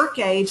they're of work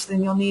age,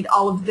 then you'll need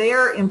all of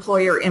their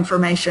employer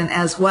information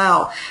as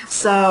well.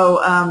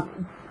 So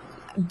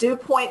do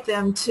point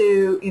them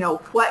to,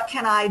 what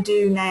can I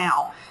do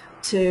now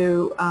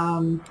to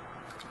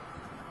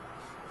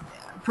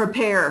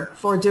prepare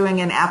for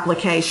doing an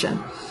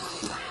application.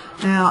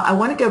 Now, I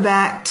want to go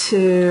back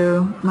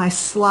to my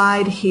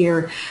slide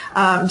here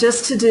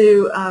just to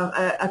do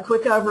a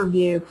quick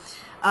overview.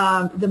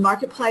 The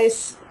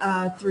marketplace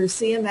through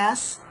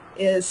CMS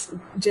is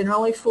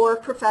generally for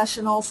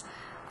professionals.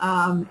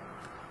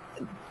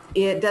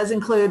 It does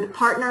include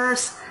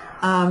partners.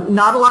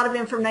 Not a lot of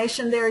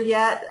information there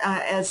yet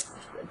as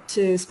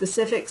to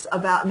specifics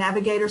about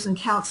navigators and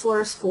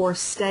counselors for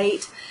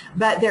state,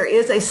 but there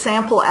is a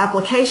sample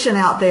application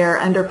out there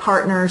under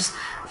partners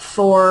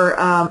for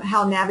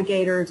how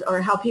navigators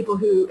or how people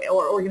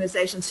or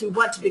organizations who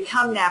want to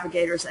become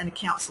navigators and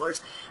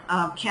counselors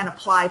can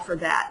apply for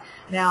that.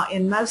 Now,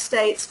 in most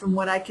states, from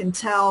what I can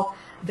tell,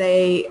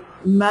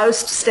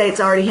 most states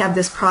already have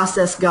this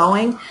process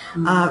going,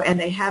 and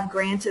they have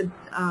granted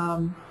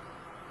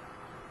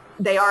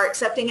they are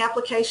accepting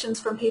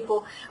applications from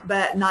people,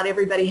 but not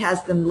everybody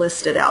has them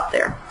listed out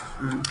there.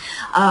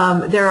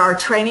 There are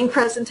training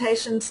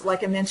presentations,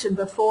 like I mentioned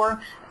before,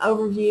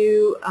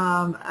 overview,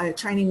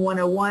 training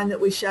 101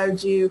 that we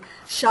showed you,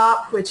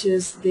 SHOP, which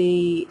is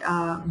the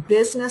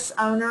business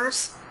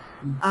owners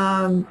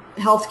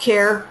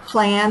healthcare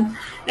plan.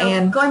 Now,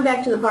 and going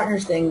back to the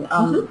partners thing,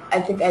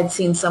 I think I'd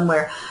seen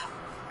somewhere.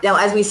 Now,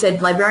 as we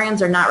said,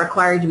 librarians are not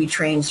required to be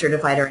trained,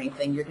 certified, or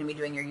anything. You're going to be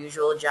doing your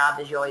usual job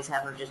as you always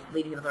have, of just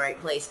leading to the right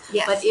place.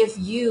 Yes. But if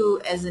you,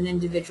 as an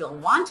individual,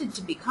 wanted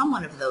to become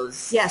one of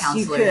those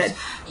counselors,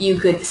 you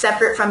could,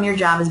 separate from your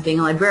job as being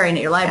a librarian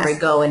at your library,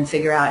 go and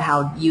figure out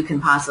how you can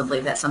possibly,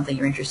 if that's something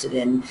you're interested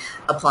in,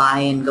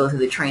 apply and go through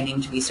the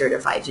training to be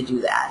certified to do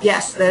that.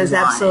 Yes, that is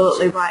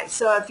absolutely right.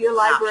 So if your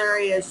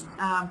library is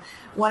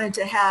wanted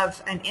to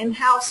have an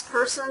in-house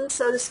person,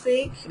 so to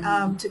speak,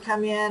 to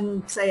come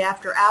in, say,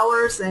 after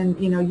hours, and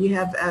you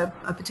have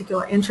a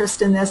particular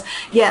interest in this,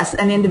 yes,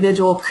 an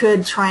individual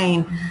could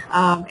train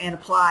and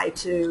apply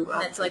to.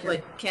 That's like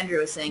what Kendra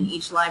was saying.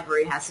 Each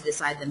library has to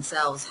decide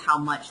themselves how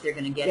much they're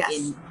going to get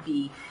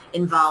be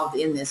involved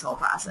in this whole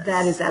process.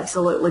 That is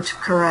absolutely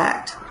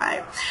correct.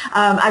 Right.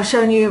 I've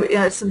shown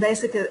you, some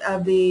basic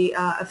of the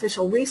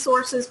official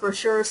resources,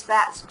 brochures,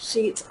 fact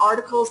sheets,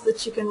 articles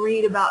that you can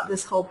read about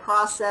this whole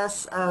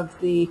process of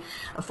the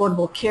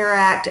Affordable Care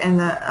Act and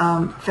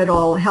the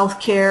federal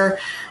health care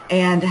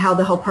and how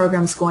the whole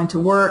program is going to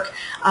work.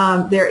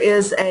 There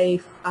is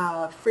a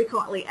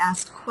frequently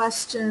asked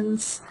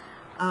questions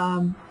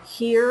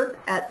here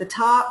at the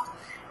top,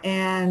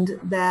 and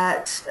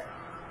that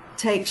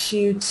takes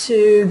you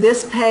to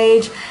this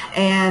page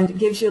and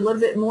gives you a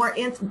little bit more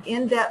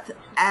in-depth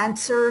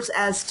answers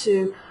as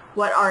to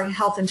what are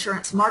health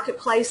insurance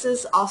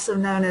marketplaces, also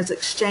known as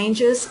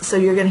exchanges. So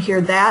you're going to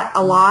hear that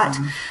a lot.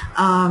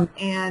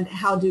 And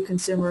how do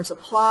consumers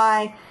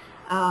apply,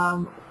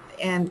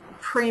 and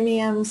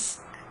premiums,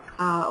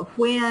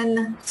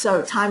 when,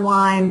 so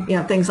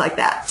timeline, things like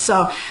that.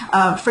 So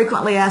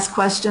frequently asked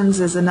questions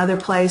is another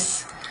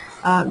place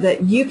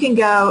that you can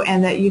go,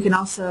 and that you can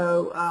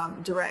also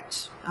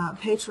direct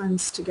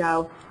patrons to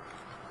go.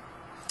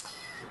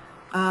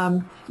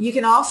 You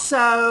can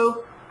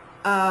also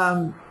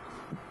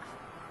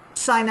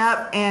sign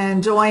up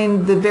and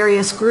join the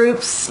various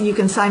groups. You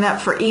can sign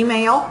up for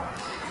email.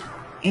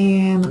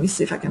 And let me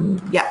see if I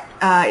can,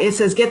 it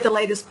says get the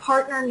latest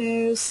partner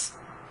news,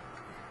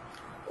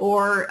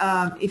 or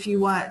if you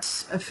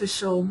want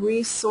official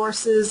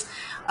resources,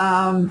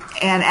 and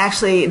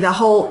actually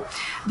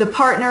the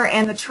partner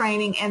and the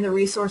training and the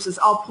resources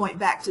all point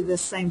back to this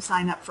same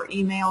sign up for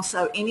email.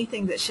 So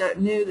anything that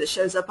new that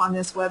shows up on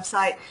this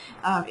website,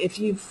 if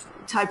you've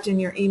typed in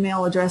your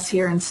email address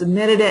here and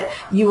submitted it,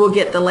 you will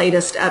get the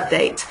latest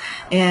update.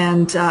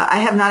 And I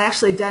have not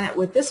actually done it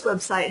with this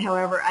website.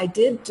 However, I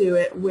did do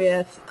it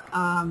with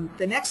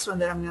the next one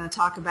that I'm going to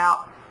talk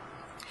about,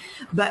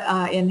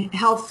 but in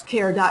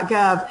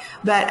healthcare.gov.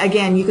 But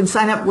again, you can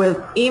sign up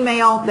with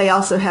email. They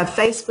also have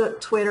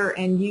Facebook, Twitter,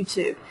 and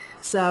YouTube.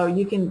 So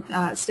you can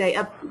stay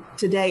up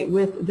to date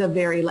with the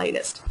very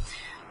latest.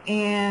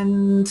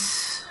 And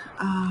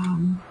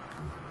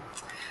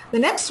the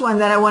next one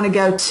that I want to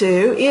go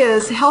to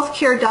is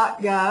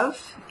healthcare.gov,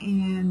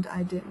 and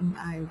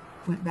I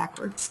went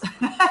backwards.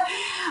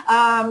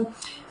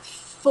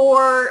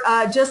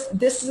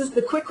 This is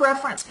the quick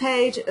reference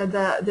page,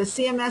 the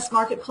CMS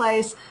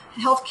Marketplace.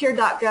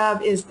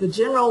 Healthcare.gov is the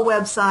general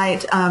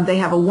website. They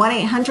have a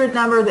 1-800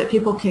 number that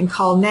people can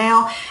call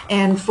now,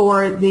 and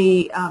for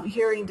the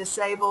hearing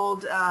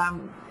disabled,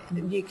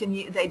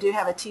 they do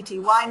have a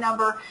TTY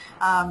number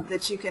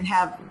that you can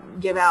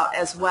give out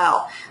as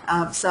well.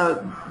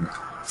 So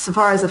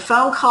far as a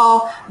phone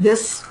call,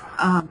 this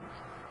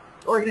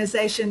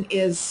organization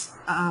is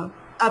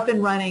up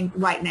and running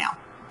right now.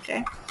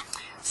 Okay,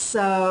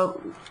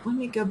 so let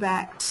me go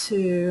back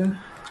to,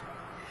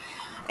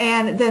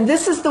 and then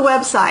this is the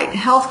website,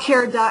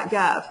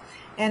 healthcare.gov,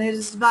 and it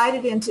is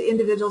divided into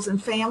individuals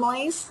and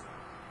families,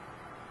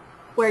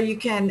 where you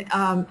can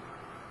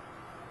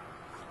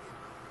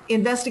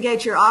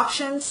investigate your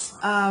options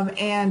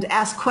and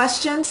ask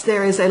questions.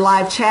 There is a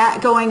live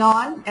chat going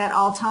on at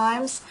all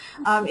times.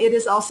 It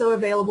is also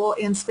available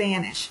in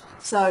Spanish.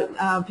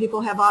 So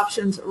people have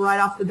options right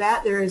off the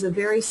bat. There is a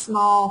very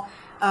small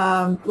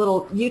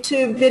little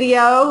YouTube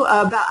video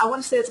about, I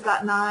want to say it's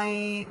about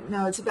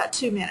it's about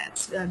 2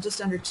 minutes,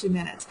 just under 2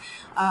 minutes,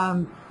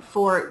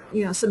 for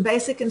some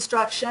basic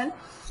instruction.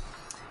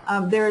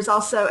 There is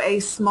also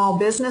a small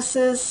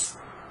businesses.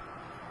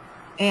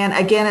 And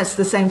again, it's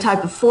the same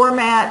type of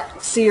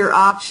format, see your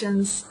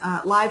options,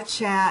 live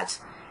chat,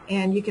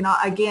 and you can,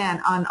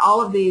 again, on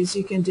all of these,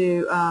 you can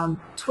do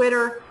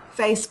Twitter,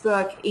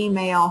 Facebook,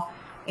 email,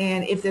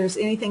 and if there's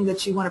anything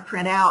that you want to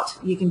print out,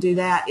 you can do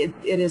that. It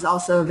is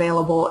also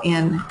available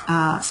in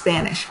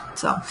Spanish.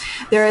 So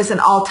there is an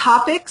all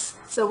topics,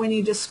 so when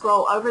you just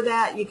scroll over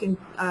that, you can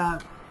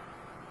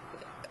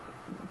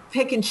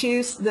pick and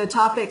choose the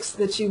topics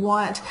that you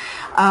want,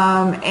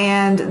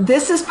 and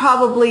this is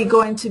probably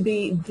going to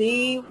be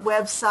the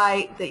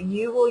website that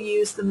you will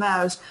use the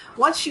most.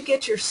 Once you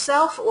get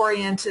yourself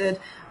oriented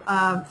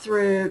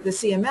through the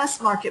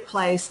CMS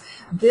Marketplace,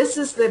 this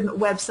is the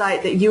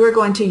website that you are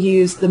going to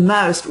use the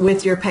most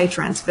with your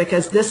patrons,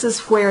 because this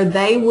is where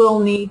they will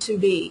need to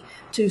be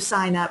to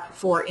sign up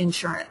for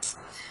insurance.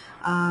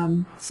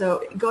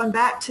 So going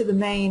back to the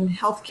main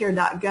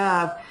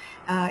healthcare.gov,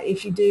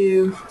 if you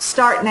do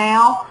start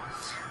now,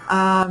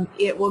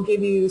 it will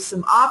give you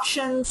some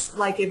options,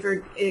 like if,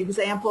 for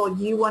example,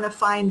 you want to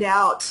find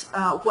out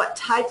what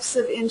types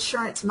of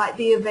insurance might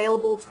be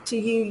available to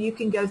you, you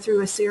can go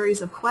through a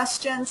series of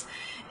questions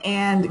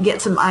and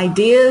get some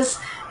ideas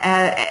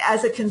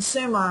as a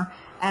consumer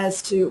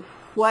as to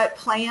what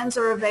plans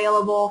are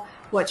available,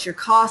 what your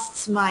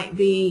costs might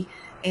be,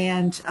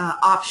 and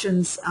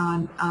options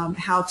on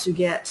how to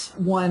get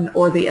one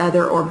or the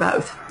other or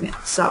both. Yeah,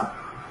 so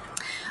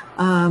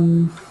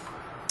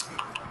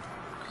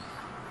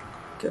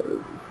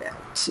go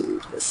back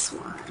to this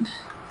one.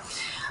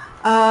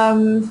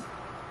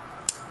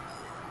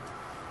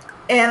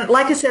 And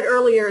like I said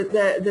earlier,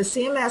 the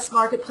CMS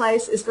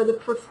Marketplace is for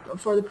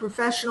the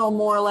professional,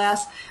 more or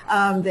less.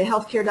 The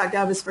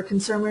healthcare.gov is for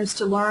consumers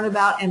to learn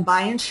about and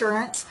buy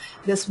insurance.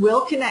 This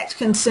will connect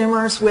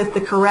consumers with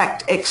the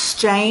correct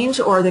exchange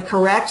or the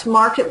correct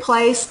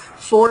marketplace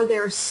for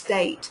their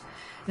state.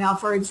 Now,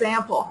 for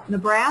example,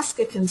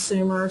 Nebraska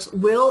consumers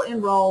will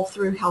enroll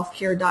through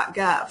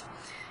healthcare.gov.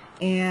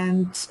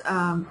 And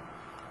I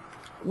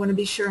want to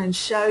be sure and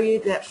show you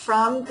that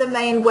from the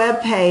main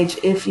web page,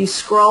 if you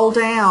scroll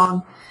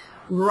down,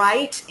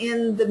 right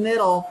in the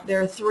middle,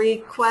 there are 3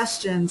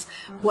 questions.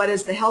 What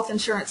is the health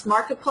insurance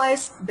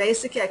marketplace?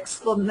 Basic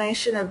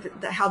explanation of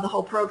how the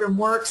whole program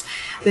works.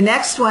 The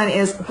next one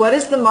is, what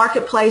is the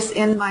marketplace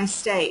in my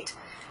state?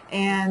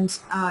 And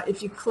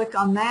if you click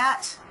on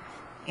that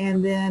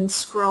and then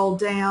scroll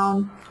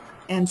down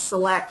and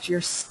select your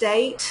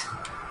state,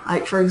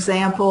 like for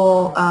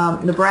example,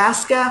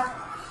 Nebraska,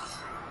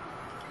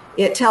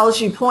 it tells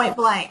you point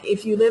blank,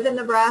 if you live in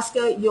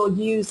Nebraska, you'll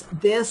use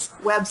this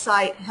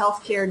website,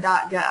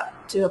 healthcare.gov,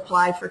 to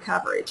apply for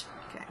coverage.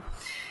 Okay.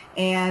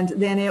 And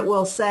then it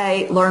will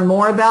say, learn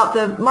more about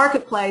the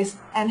marketplace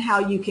and how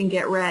you can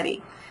get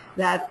ready.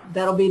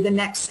 that'll be the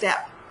next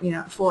step,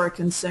 for a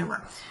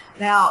consumer.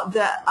 Now,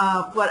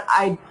 what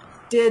I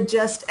did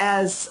just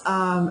as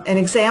an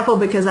example,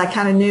 because I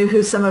kind of knew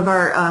who some of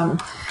our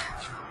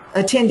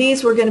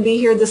attendees were going to be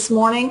here this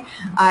morning,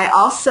 I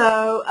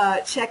also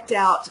checked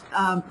out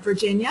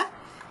Virginia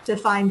to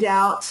find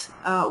out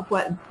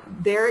what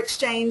their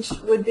exchange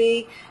would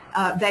be.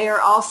 They are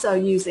also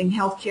using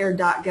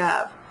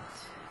healthcare.gov.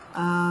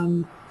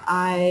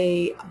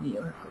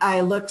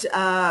 I looked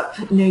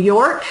up New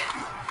York,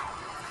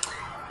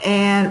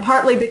 and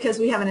partly because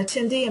we have an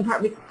attendee and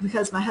partly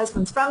because my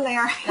husband's from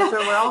there. That's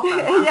where we're all from.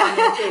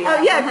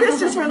 Yeah,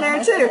 Krista's from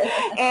there too.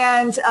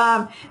 And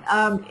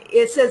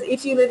it says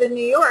if you live in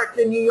New York,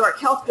 the New York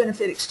Health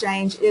Benefit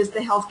Exchange is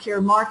the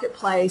healthcare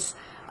marketplace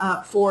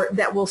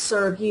that will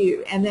serve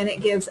you. And then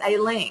it gives a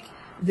link.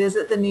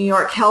 Visit the New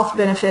York Health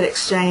Benefit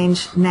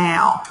Exchange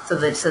now. So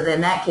then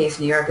in that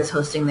case, New York is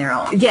hosting their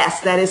own. Yes,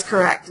 that is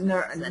correct.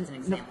 That's an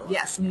example.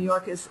 Yes, New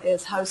York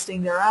is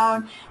hosting their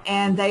own,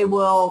 and they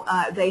will.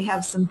 They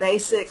have some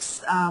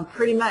basics,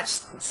 pretty much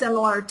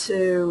similar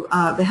to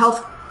the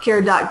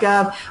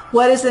healthcare.gov.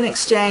 What is an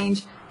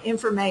exchange?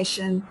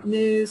 Information,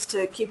 news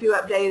to keep you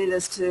updated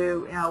as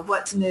to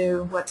what's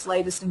new, what's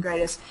latest and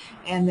greatest,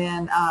 and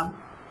then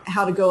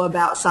how to go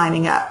about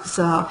signing up.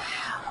 So.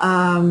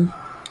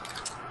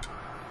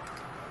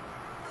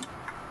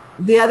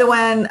 The other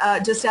one,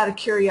 just out of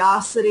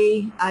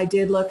curiosity, I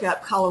did look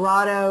up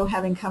Colorado,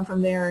 having come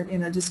from there,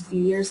 just a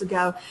few years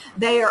ago.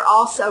 They are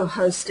also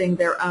hosting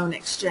their own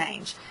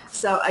exchange.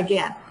 So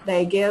again,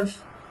 they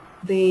give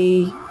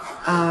the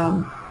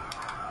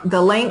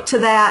link to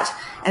that,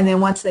 and then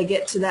once they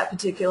get to that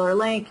particular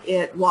link,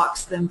 it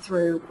walks them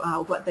through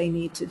what they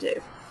need to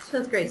do. So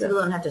that's great. So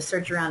people don't have to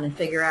search around and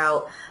figure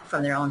out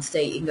from their own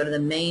state. You can go to the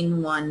main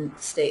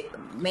website,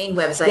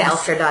 yes.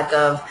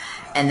 healthcare.gov,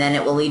 and then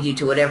it will lead you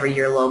to whatever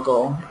your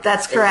local.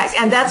 That's correct.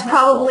 And that's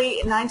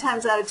probably 9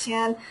 times out of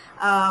 10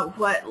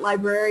 what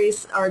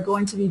libraries are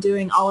going to be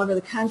doing all over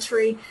the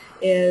country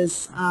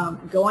is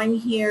going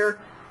here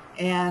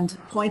and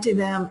pointing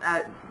them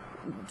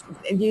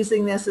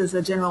using this as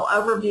a general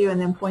overview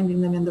and then pointing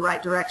them in the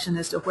right direction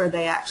as to where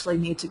they actually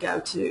need to go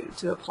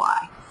to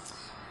apply.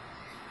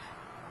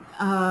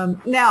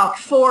 Now,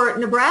 for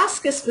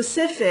Nebraska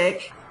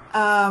specific,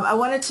 I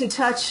wanted to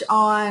touch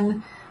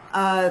on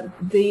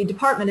the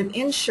Department of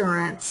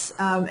Insurance.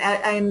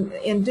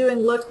 In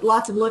doing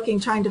lots of looking,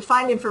 trying to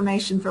find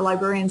information for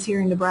librarians here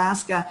in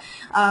Nebraska,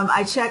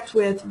 I checked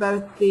with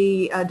both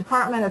the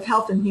Department of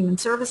Health and Human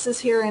Services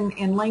here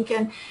in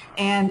Lincoln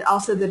and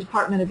also the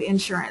Department of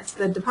Insurance.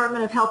 The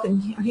Department of Health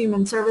and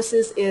Human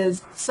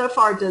Services so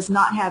far does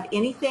not have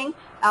anything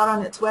out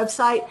on its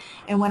website,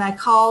 and when I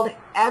called,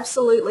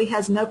 absolutely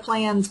has no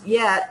plans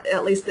yet,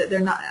 at least that they're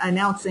not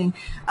announcing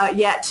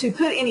yet, to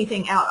put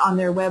anything out on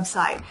their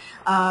website.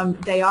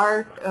 They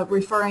are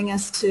referring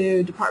us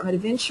to Department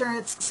of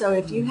Insurance, so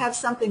if you have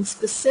something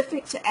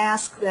specific to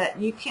ask that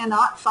you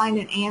cannot find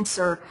an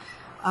answer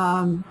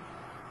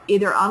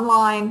either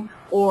online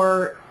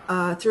or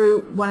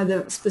through one of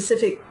the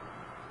specific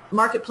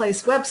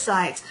marketplace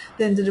websites,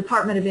 then the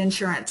Department of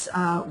Insurance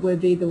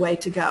would be the way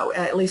to go,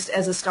 at least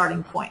as a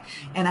starting point.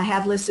 And I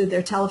have listed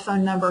their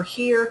telephone number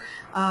here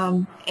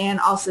and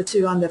also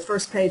too on the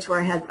first page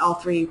where I had all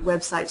 3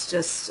 websites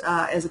just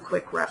as a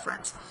quick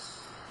reference.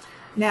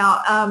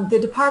 Now, the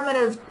Department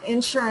of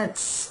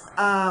Insurance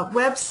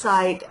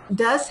website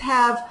does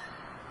have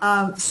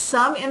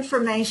some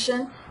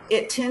information.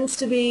 It tends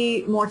to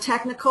be more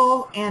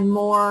technical and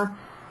more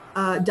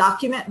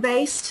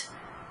document-based.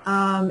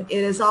 It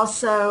is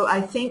also, I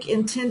think,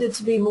 intended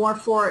to be more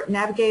for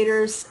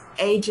navigators,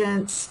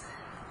 agents,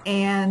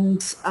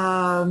 and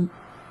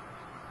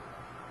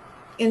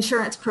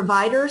insurance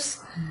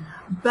providers.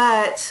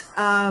 But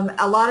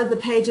a lot of the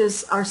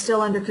pages are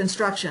still under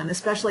construction,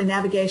 especially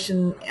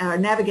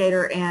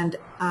navigator and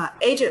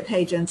agent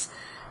pages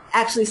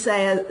actually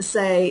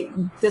say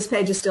this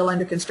page is still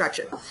under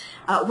construction.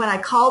 When I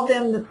called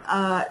them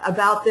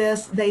about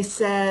this, they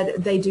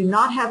said they do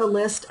not have a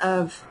list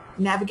of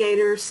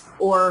navigators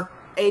or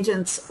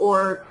agents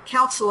or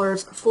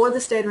counselors for the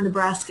state of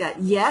Nebraska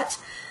yet.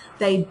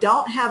 They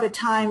don't have a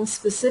time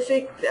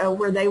specific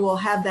where they will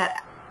have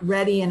that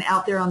ready and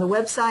out there on the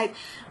website,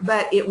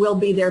 but it will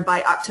be there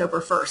by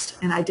October 1st.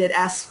 And I did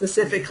ask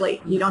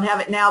specifically, you don't have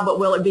it now, but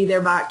will it be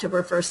there by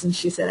October 1st? And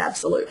she said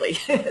absolutely.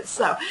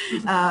 So,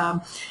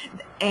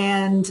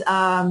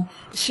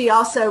 she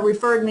also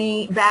referred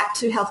me back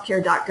to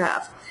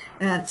healthcare.gov.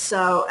 And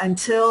so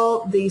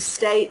until the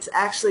states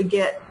actually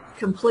get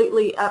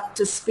completely up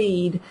to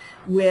speed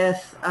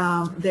with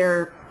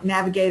their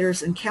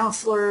navigators and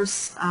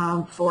counselors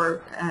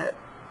for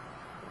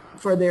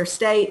their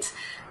states,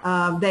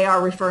 they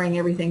are referring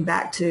everything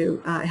back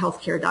to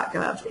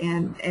healthcare.gov.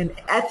 And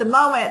at the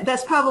moment,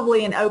 that's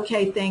probably an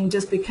okay thing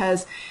just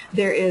because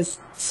there is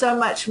so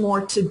much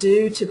more to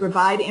do to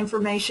provide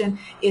information.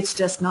 It's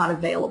just not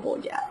available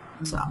yet.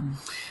 So.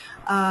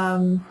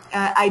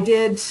 I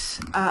did,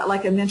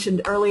 like I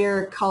mentioned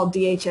earlier, called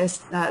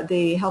DHS,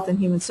 the Health and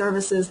Human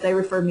Services. They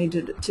referred me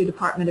to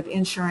Department of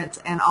Insurance,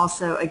 and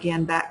also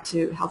again back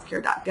to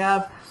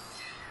healthcare.gov.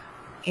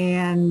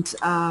 And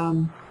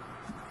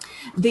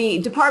the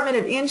Department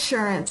of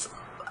Insurance,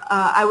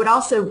 I would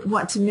also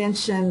want to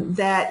mention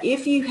that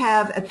if you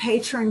have a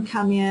patron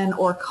come in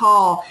or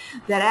call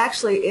that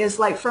actually is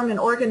like from an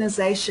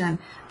organization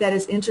that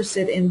is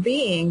interested in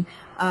being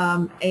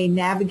a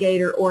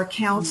navigator or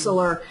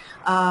counselor,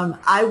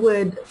 I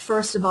would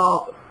first of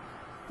all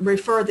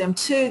refer them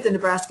to the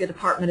Nebraska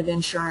Department of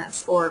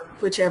Insurance or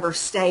whichever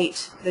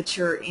state that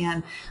you're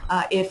in.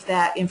 If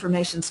that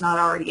information's not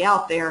already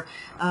out there,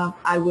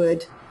 I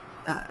would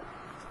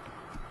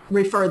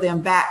refer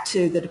them back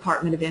to the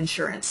Department of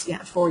Insurance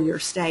for your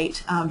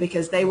state,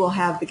 because they will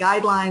have the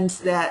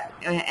guidelines that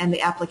and the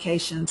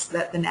applications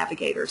that the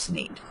navigators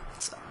need.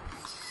 So,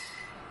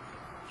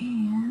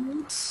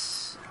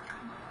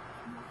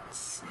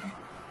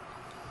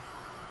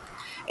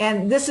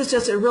 and this is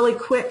just a really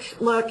quick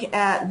look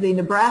at the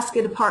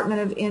Nebraska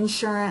Department of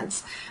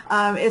Insurance.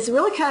 It's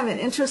really kind of an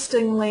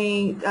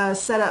interestingly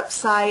set up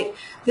site.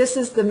 This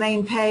is the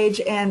main page,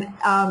 and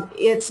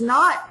it's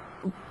not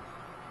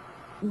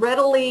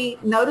readily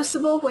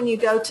noticeable when you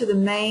go to the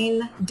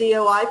main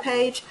DOI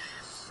page.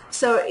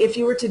 So if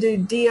you were to do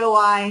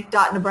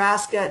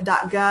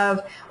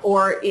doi.nebraska.gov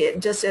or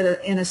just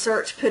in a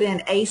search put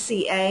in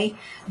ACA,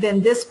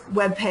 then this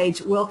web page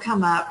will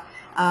come up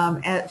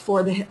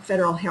for the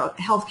federal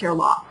healthcare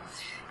law.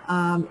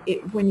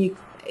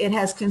 It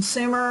has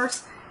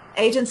consumers,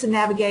 agents and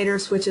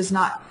navigators, which is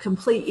not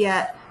complete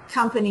yet,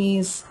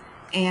 companies,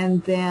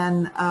 and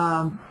then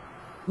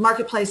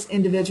marketplace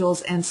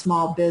individuals and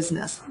small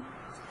business.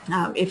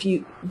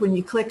 When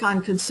you click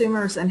on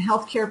consumers and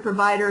healthcare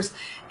providers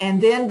and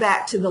then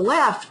back to the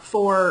left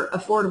for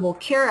Affordable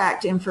Care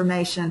Act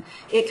information,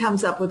 it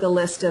comes up with a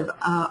list of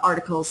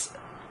articles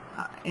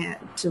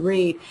to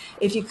read.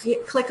 If you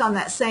click on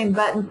that same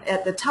button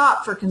at the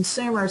top for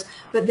consumers,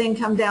 but then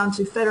come down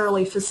to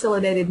federally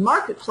facilitated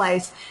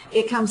marketplace,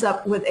 it comes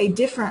up with a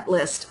different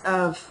list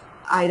of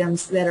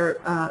items that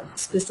are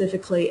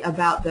specifically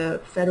about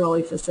the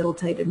federally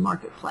facilitated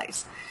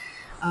marketplace.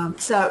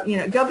 So,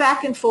 go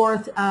back and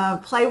forth,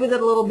 play with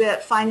it a little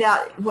bit, find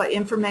out what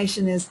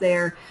information is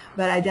there,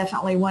 but I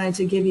definitely wanted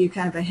to give you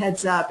kind of a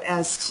heads up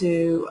as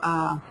to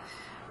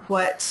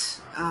what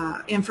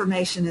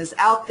information is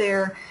out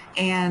there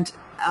and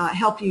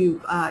help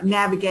you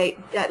navigate,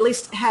 at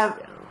least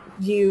have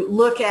you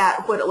look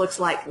at what it looks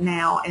like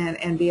now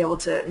and be able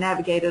to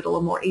navigate it a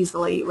little more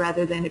easily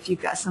rather than if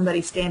you've got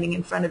somebody standing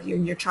in front of you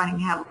and you're trying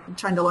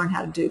to learn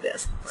how to do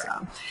this.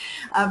 So,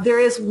 there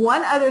is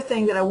one other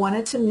thing that I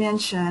wanted to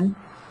mention,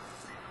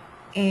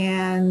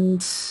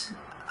 and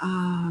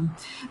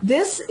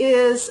this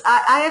is,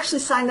 I actually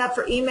signed up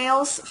for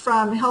emails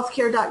from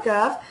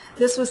healthcare.gov.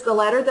 This was the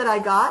letter that I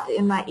got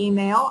in my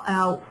email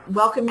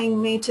welcoming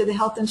me to the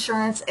health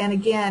insurance, and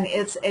again,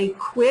 it's a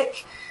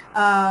quick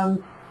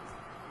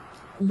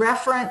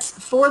reference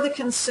for the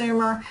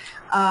consumer,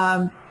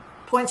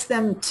 points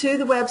them to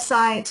the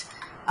website,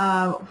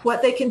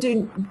 what they can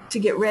do to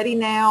get ready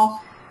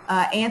now,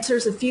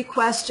 answers a few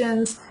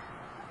questions,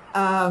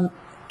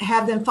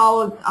 have them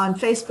follow on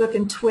Facebook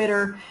and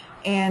Twitter,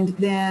 and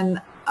then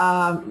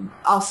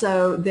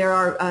also there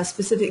are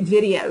specific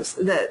videos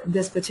that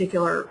this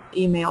particular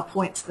email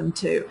points them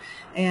to.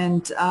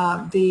 And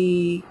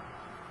the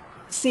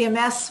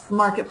CMS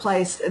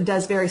marketplace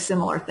does very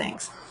similar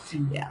things.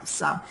 Yeah,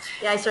 so.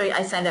 Yeah, I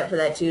signed up for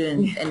that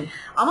too, and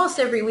almost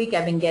every week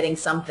I've been getting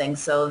something,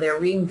 so they're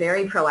being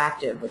very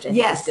proactive, which I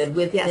think is good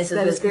with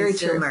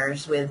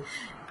consumers, with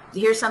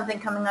here's something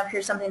coming up,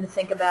 here's something to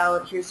think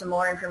about, here's some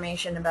more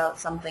information about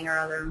something or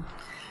other.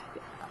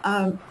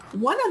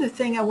 One other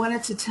thing I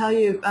wanted to tell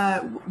you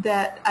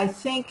that I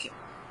think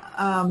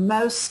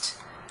most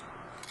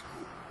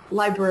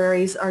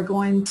libraries are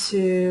going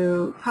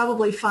to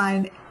probably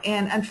find,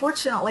 and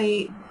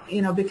unfortunately,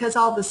 because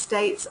all the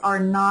states are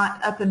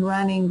not up and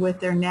running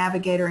with their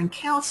navigator and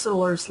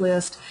counselors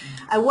list,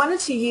 I wanted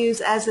to use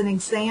as an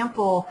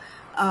example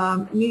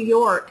New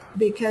York,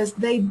 because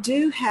they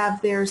do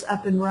have theirs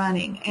up and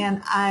running,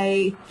 and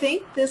I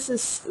think this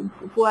is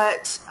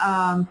what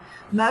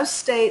most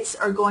states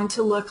are going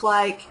to look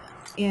like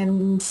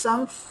in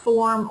some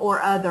form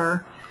or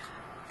other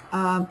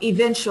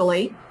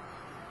eventually,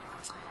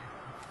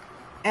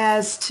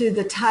 as to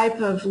the type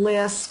of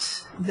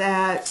list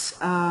that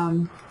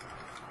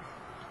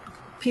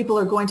people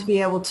are going to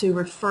be able to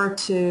refer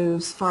to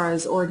as far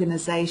as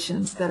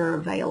organizations that are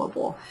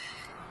available.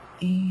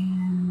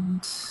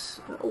 And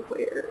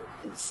where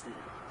is it?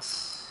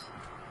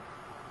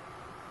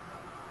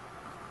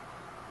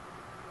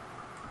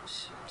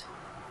 Shoot.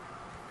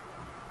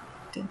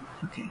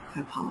 Okay, I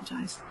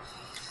apologize.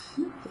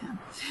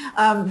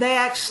 Yeah. They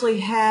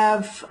actually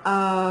have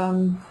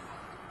a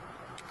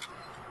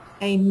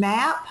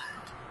map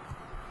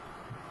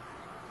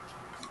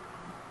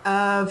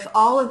of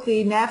all of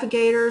the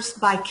navigators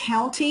by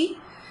county,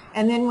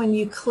 and then when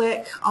you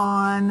click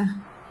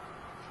on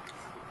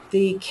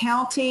the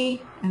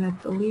county, and I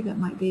believe it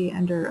might be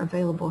under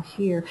available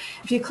here.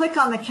 If you click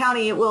on the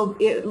county,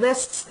 it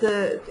lists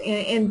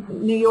in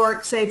New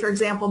York, say for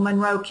example,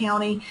 Monroe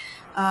County,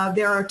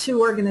 there are 2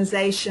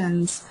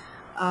 organizations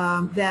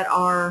that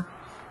are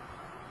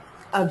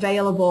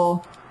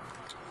available.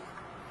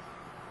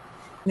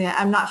 Yeah,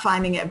 I'm not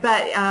finding it,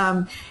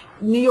 but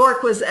New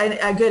York was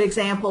a good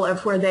example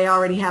of where they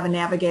already have a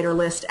navigator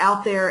list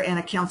out there and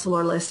a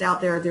counselor list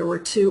out there. There were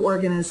 2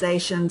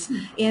 organizations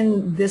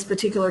in this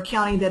particular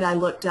county that I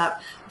looked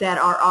up that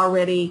are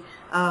already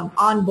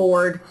on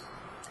board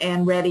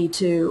and ready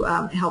to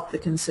help the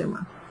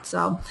consumer.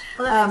 So,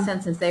 well, that makes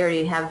sense since they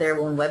already have their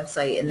own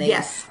website, and they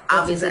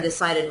obviously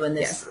decided when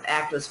this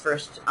act was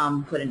first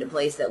put into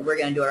place that we're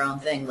going to do our own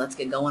thing. Let's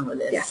get going with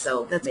this. Yes,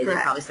 so that's they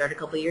correct. Probably started a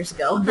couple of years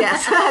ago.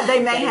 Yes,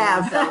 they may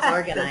have. Themselves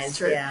organized. That's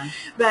true. Yeah.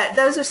 But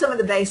those are some of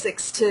the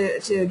basics to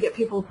get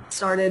people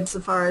started so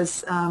far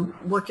as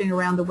working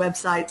around the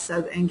website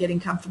and getting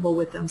comfortable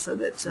with them, so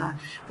that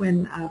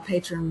when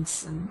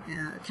patrons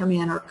come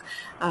in or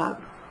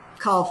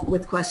call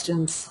with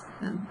questions,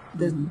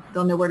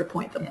 they'll know where to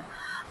point them. Yeah.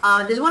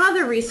 There's one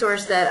other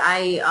resource that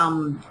I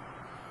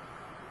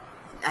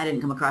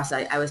didn't come across.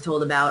 I was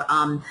told about.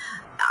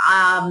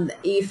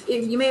 If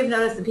you may have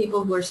noticed, the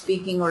people who are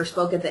speaking or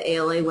spoke at the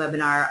ALA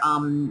webinar,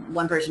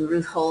 one person,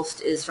 Ruth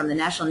Holst, is from the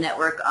National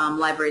Network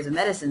Libraries of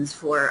Medicines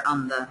for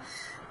the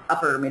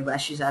upper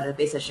Midwest. She's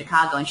based out of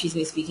Chicago, and she's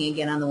going to be speaking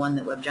again on the one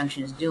that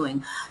WebJunction is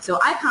doing. So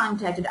I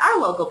contacted our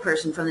local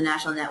person from the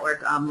National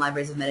Network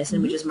Libraries of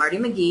Medicine, which is Marty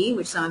McGee,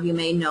 which some of you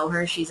may know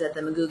her. She's at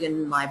the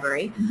McGugan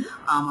Library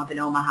up in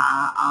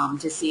Omaha,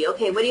 to see,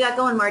 okay, what do you got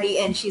going, Marty?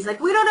 And she's like,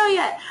 we don't know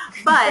yet,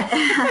 but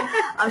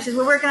she says,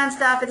 we're working on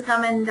stuff, it's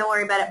coming, don't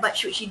worry about it. But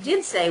what she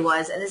did say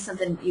was, and this is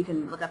something you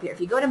can look up here, if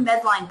you go to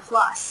Medline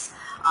Plus,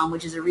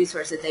 which is a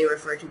resource that they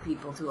refer to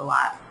people to a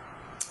lot,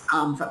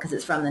 because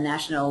it's from the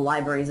National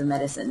Libraries of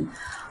Medicine,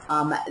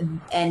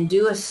 and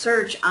do a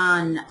search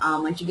on,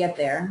 once you get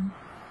there,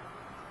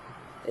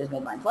 there's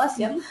Medline Plus,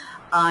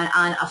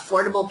 on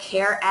Affordable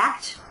Care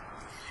Act.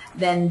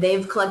 Then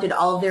they've collected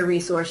all of their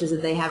resources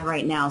that they have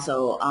right now,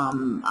 so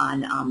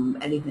on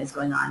anything that's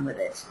going on with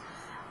it.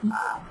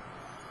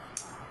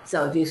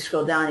 So if you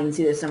scroll down, you can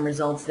see there's some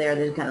results there.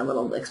 There's kind of a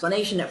little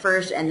explanation at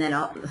first, and then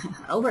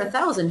over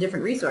 1,000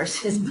 different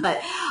resources. But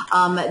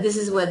this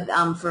is what,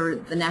 for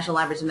the National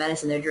Libraries of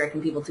Medicine, they're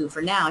directing people to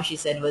for now, she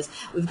said, was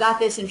we've got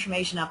this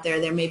information up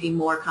there. There may be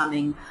more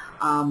coming.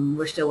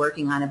 We're still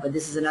working on it, but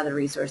this is another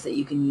resource that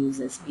you can use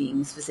that's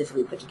being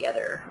specifically put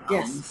together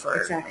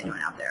for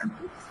anyone out there.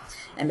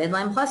 And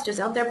Medline Plus just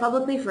out there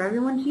publicly for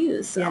everyone to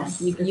use. So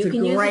you can use it.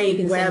 You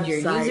can send your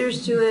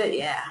users to it.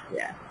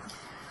 Yeah.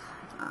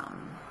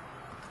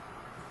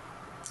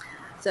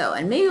 So,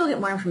 and maybe we'll get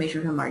more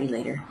information from Marty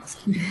later.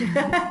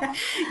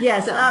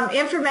 Yes,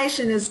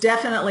 information is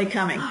definitely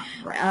coming.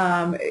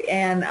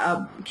 And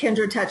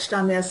Kendra touched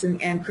on this, and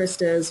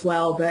Krista as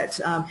well, but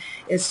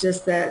it's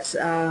just that,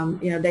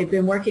 they've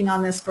been working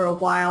on this for a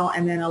while,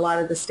 and then a lot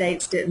of the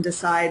states didn't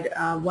decide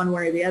one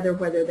way or the other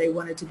whether they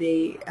wanted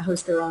to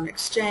host their own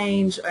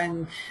exchange,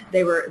 and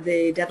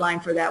the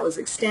deadline for that was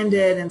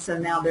extended, and so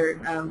now they're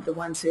the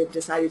ones who have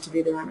decided to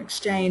be their own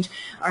exchange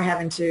are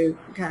having to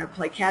kind of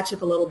play catch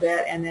up a little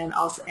bit, and then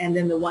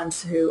the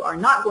ones who are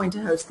not going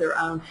to host their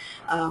own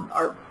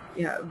are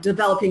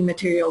developing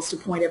materials to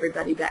point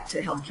everybody back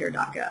to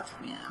healthcare.gov.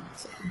 Yeah.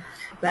 So,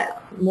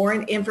 but more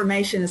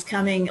information is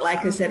coming,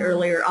 like I said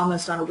earlier,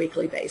 almost on a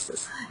weekly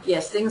basis.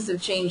 Yes, things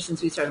have changed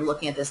since we started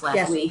looking at this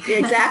last week.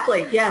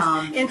 Exactly. Yes.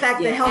 In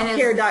fact, the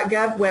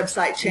healthcare.gov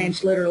website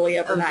changed literally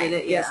overnight.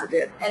 Did it? Yes, it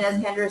did. And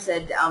as Kendra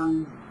said,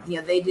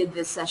 they did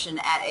this session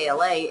at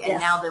ALA, and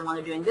now the one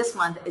they're doing this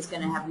month is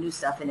going to have new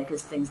stuff in it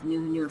because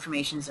new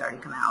information has already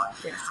come out.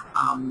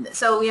 Yes.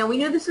 So we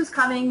knew this was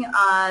coming.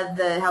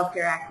 The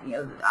Healthcare Act,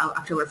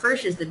 October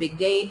 1st is the big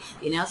date.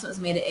 The announcement was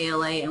made at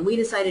ALA, and we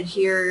decided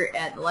here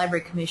at the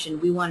Library Commission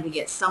we wanted to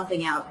get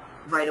something out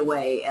right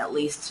away, at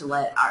least to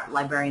let our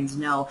librarians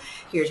know,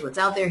 here's what's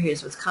out there,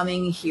 here's what's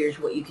coming, here's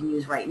what you can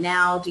use right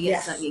now to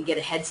get something, get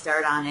a head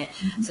start on it.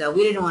 So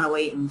we didn't want to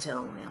wait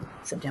until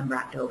September,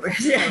 October.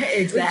 So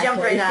exactly. We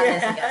jumped right on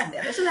this and got some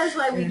data. So that's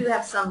why we do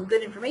have some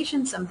good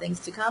information, some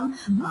things to come.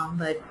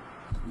 But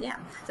yeah.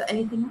 So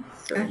anything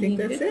else? I think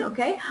that's it.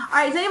 Okay. All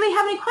right. Does anybody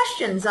have any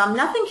questions?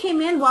 Nothing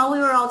came in while we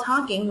were all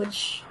talking,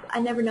 which I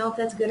never know if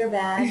that's good or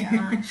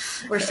bad.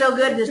 We're so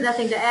good, there's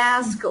nothing to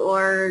ask,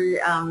 or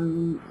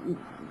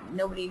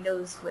nobody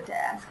knows what to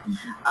ask.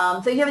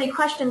 So if you have any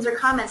questions or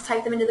comments,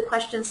 type them into the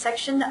questions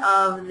section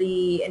of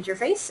the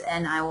interface,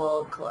 and I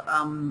will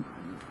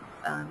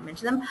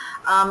mention them.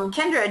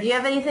 Kendra, do you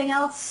have anything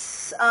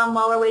else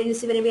while we're waiting to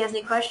see if anybody has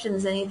any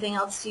questions? Anything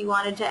else you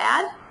wanted to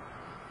add?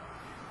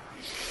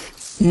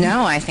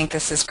 No, I think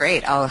this is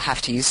great. I'll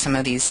have to use some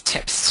of these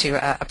tips to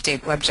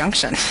update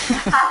WebJunction.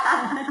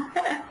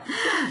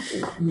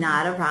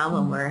 Not a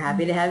problem. We're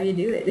happy to have you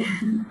do it.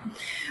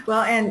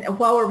 Well, and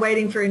while we're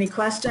waiting for any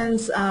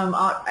questions,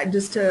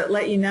 just to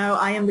let you know,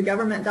 I am the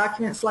Government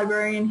Documents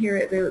Librarian here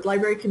at the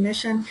Library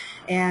Commission,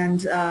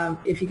 and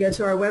if you go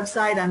to our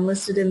website, I'm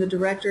listed in the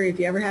directory. If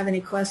you ever have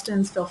any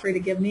questions, feel free to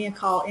give me a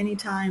call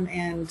anytime,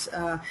 and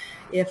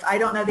if I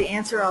don't know the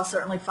answer, I'll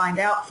certainly find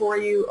out for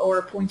you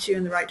or point you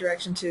in the right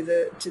direction to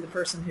the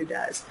person who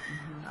does.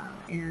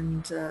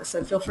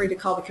 So feel free to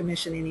call the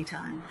Commission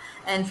anytime.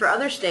 And for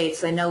other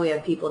states, I know we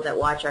have people that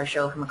watch our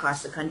show from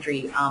across the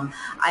country. I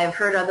have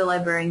heard other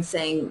librarians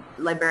saying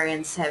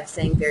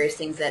various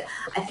things that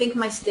I think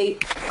my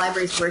state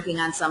library is working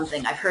on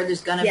something. I've heard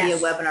there's going to be a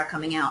webinar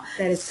coming out.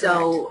 That is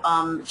so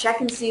check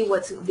and see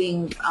what's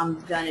being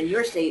done in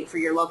your state for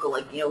your local.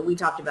 Like, we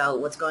talked about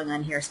what's going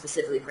on here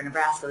specifically for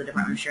Nebraska, the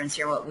Department of Insurance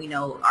here, what we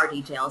know, our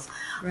details.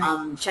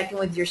 Right. Check in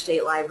with your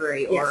state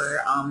library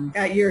or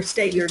your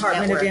state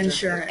Department of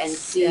Insurance. And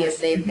see if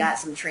they've got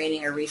some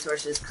training or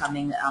resources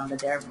coming that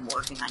they're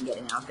working on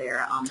getting out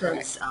there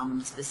that's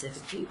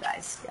specific to you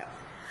guys. Yeah.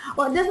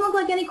 Well, it doesn't look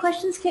like any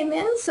questions came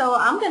in, so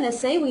I'm going to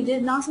say we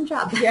did an awesome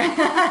job.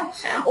 Yeah.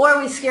 Or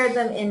we scared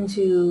them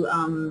into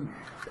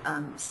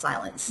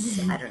silence.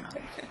 I don't know.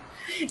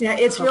 Yeah,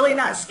 it's really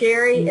not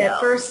scary. No.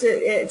 At first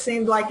it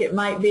seemed like it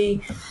might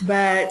be,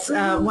 but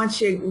once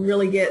you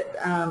really get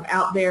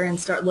out there and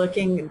start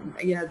looking,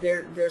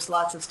 there's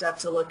lots of stuff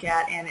to look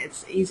at, and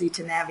it's easy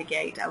to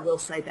navigate. I will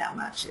say that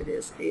much. It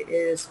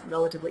is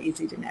relatively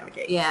easy to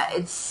navigate. Yeah,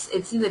 it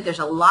seems like there's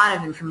a lot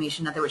of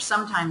information out there, which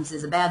sometimes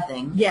is a bad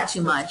thing. Yes,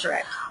 too much.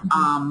 Correct.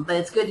 But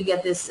it's good to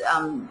get this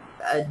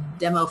a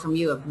demo from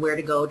you of where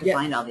to go to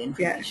find all the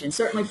information. Yeah,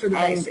 certainly for the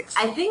basics.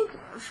 I think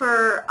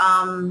for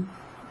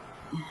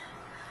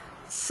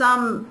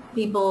some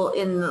people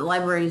in the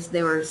libraries,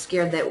 they were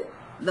scared that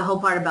the whole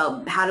part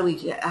about how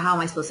am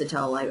I supposed to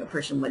tell a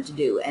person what to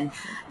do? And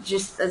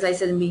just as I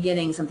said in the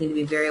beginning, something to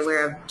be very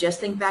aware of, just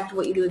think back to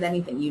what you do with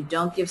anything. You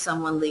don't give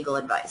someone legal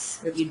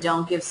advice. You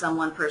don't give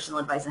someone personal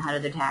advice on how to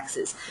do their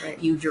taxes.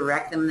 Right. You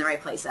direct them in the right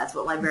place. That's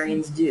what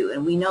librarians do.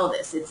 And we know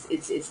this.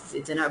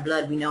 It's in our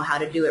blood. We know how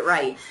to do it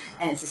right.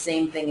 And it's the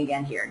same thing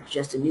again here.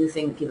 Just a new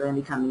thing that people are going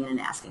to be coming in and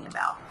asking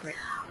about. Right.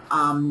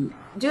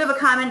 Do have a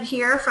comment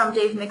here from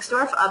Dave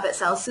Mixdorf up at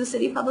South Sioux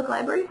City Public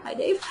Library. Hi,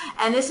 Dave.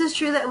 And this is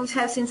true that we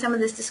have seen some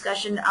of this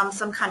discussion,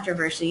 some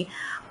controversy.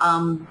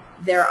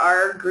 There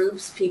are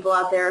groups, people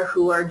out there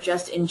who are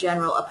just in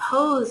general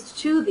opposed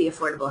to the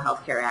Affordable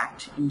Health Care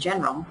Act in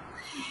general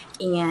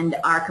and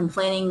are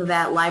complaining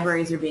that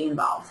libraries are being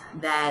involved,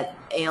 that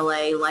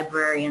ALA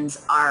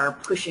librarians are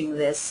pushing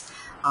this,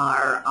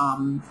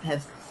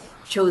 have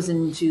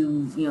chosen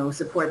to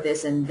support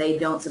this, and they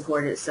don't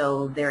support it,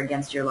 so they're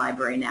against your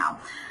library now.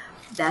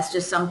 That's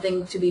just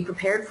something to be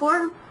prepared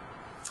for.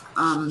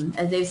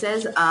 As Dave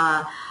says,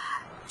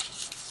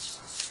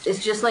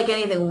 it's just like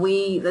anything.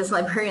 As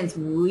librarians,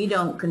 we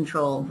don't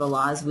control the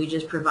laws. We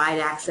just provide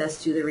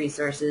access to the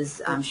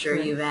resources. I'm sure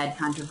you've had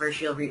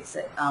controversial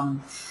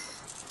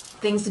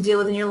things to deal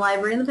with in your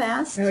library in the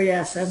past. Oh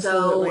yes,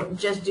 absolutely. So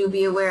just do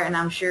be aware, and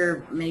I'm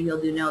sure many people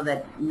do know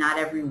that not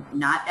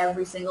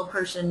every single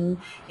person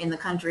in the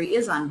country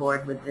is on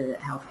board with the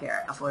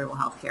Affordable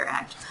Health Care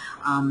Act.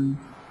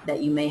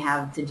 That you may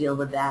have to deal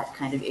with that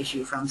kind of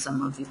issue from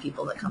some of the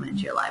people that come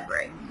into your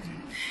library.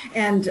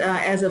 And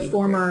as a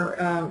former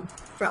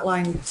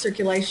frontline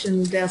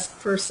circulation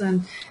desk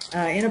person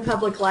in a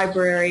public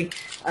library,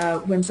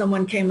 when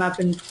someone came up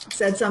and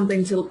said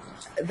something to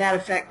that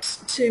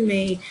effect to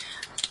me,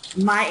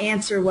 my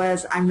answer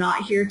was, I'm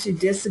not here to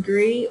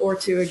disagree or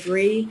to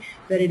agree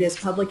that it is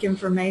public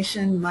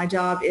information. My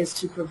job is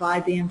to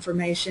provide the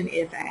information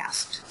if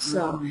asked.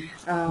 So,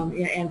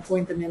 and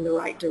point them in the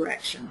right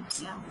direction.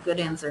 Yeah, good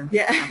answer.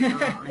 Yeah.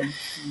 Absolutely.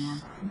 Yeah.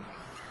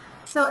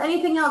 So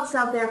anything else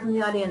out there from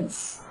the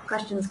audience?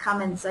 Questions,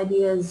 comments,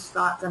 ideas,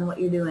 thoughts on what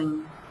you're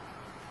doing?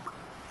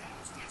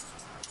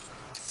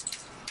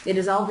 It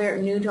is all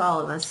very new to all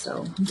of us,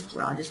 so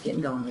we're all just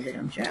getting going with it,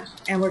 I'm sure. Yeah.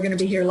 And we're going to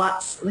be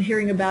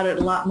hearing about it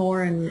a lot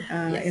more in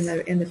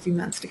the few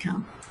months to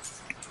come.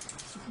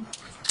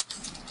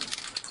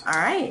 All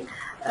right.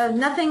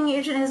 Nothing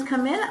urgent has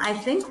come in. I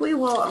think we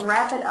will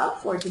wrap it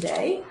up for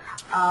today.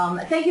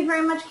 Thank you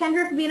very much,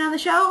 Kendra, for being on the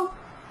show.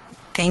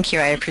 Thank you.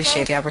 I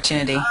appreciate the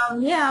opportunity.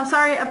 Yeah, I'm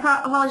sorry.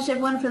 Apologies to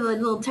everyone for the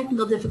little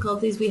technical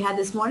difficulties we had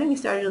this morning. We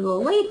started a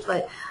little late,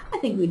 but I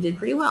think we did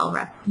pretty well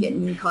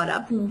getting caught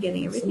up and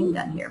getting everything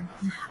done here.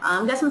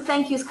 Got some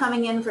thank yous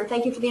coming in.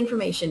 Thank you for the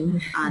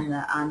information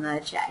on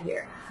the chat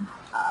here.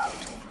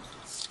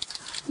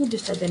 You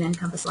just type in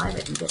NCompass Live, I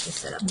can get this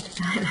set up.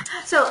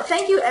 So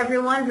thank you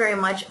everyone very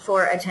much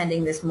for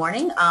attending this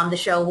morning. The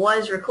show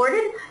was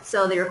recorded,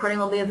 so the recording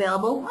will be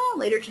available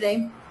later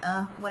today,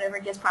 whenever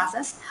it gets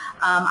processed.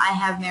 I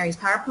have Mary's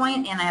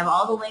PowerPoint, and I have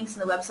all the links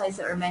and the websites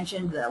that were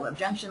mentioned, the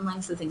WebJunction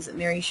links, the things that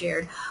Mary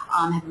shared,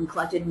 have been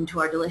collected into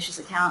our Delicious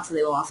account, so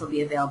they will also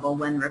be available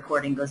when the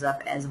recording goes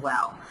up as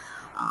well.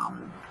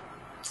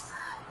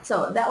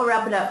 So that will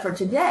wrap it up for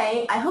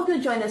today. I hope you'll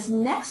join us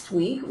next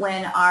week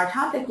when our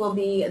topic will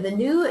be the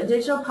new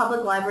Digital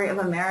Public Library of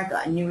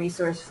America, a new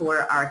resource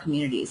for our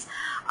communities.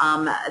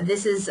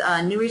 This is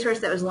a new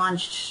resource that was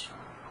launched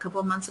a couple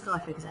of months ago. I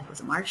forget exactly, was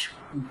it March?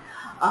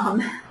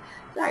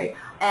 Sorry.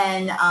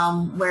 And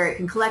where it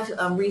can collect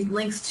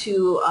links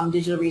to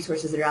digital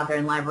resources that are out there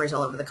in libraries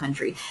all over the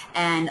country.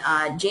 And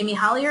Jamie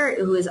Hollier,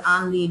 who is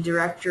on the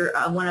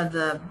one of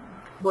the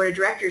Board of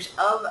Directors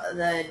of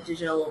the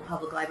Digital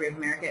Public Library of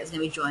America, is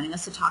going to be joining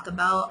us to talk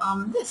about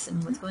this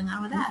and what's going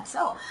on with that.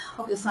 So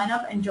hope you'll sign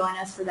up and join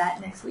us for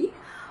that next week.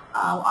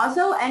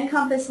 Also,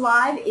 NCompass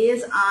Live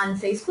is on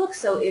Facebook,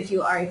 so if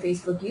you are a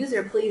Facebook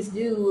user, please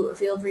do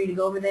feel free to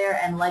go over there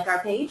and like our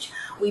page.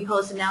 We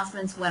post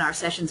announcements when our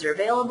sessions are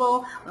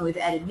available, when we've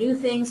added new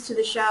things to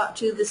the show,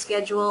 to the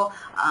schedule.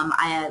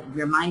 I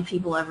remind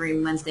people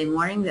every Wednesday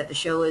morning that the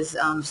show is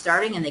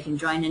starting and they can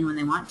join in when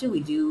they want to.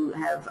 We do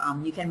have,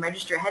 you can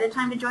register ahead of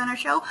time to join our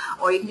show,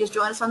 or you can just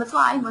join us on the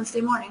fly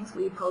Wednesday mornings.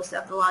 We post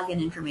up the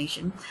login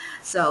information.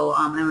 So,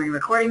 and when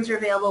recordings are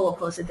available, we'll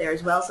post it there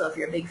as well. So if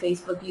you're a big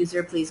Facebook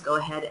user, please go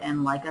ahead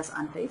and like us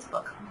on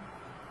Facebook.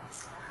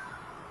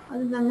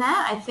 Other than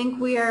that, I think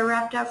we are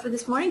wrapped up for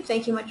this morning.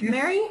 Thank you much,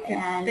 Mary,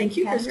 and thank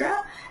you,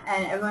 Kendra,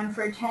 and everyone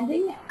for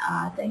attending.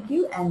 Thank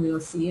you, and we will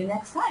see you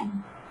next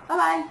time.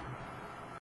 Bye-bye.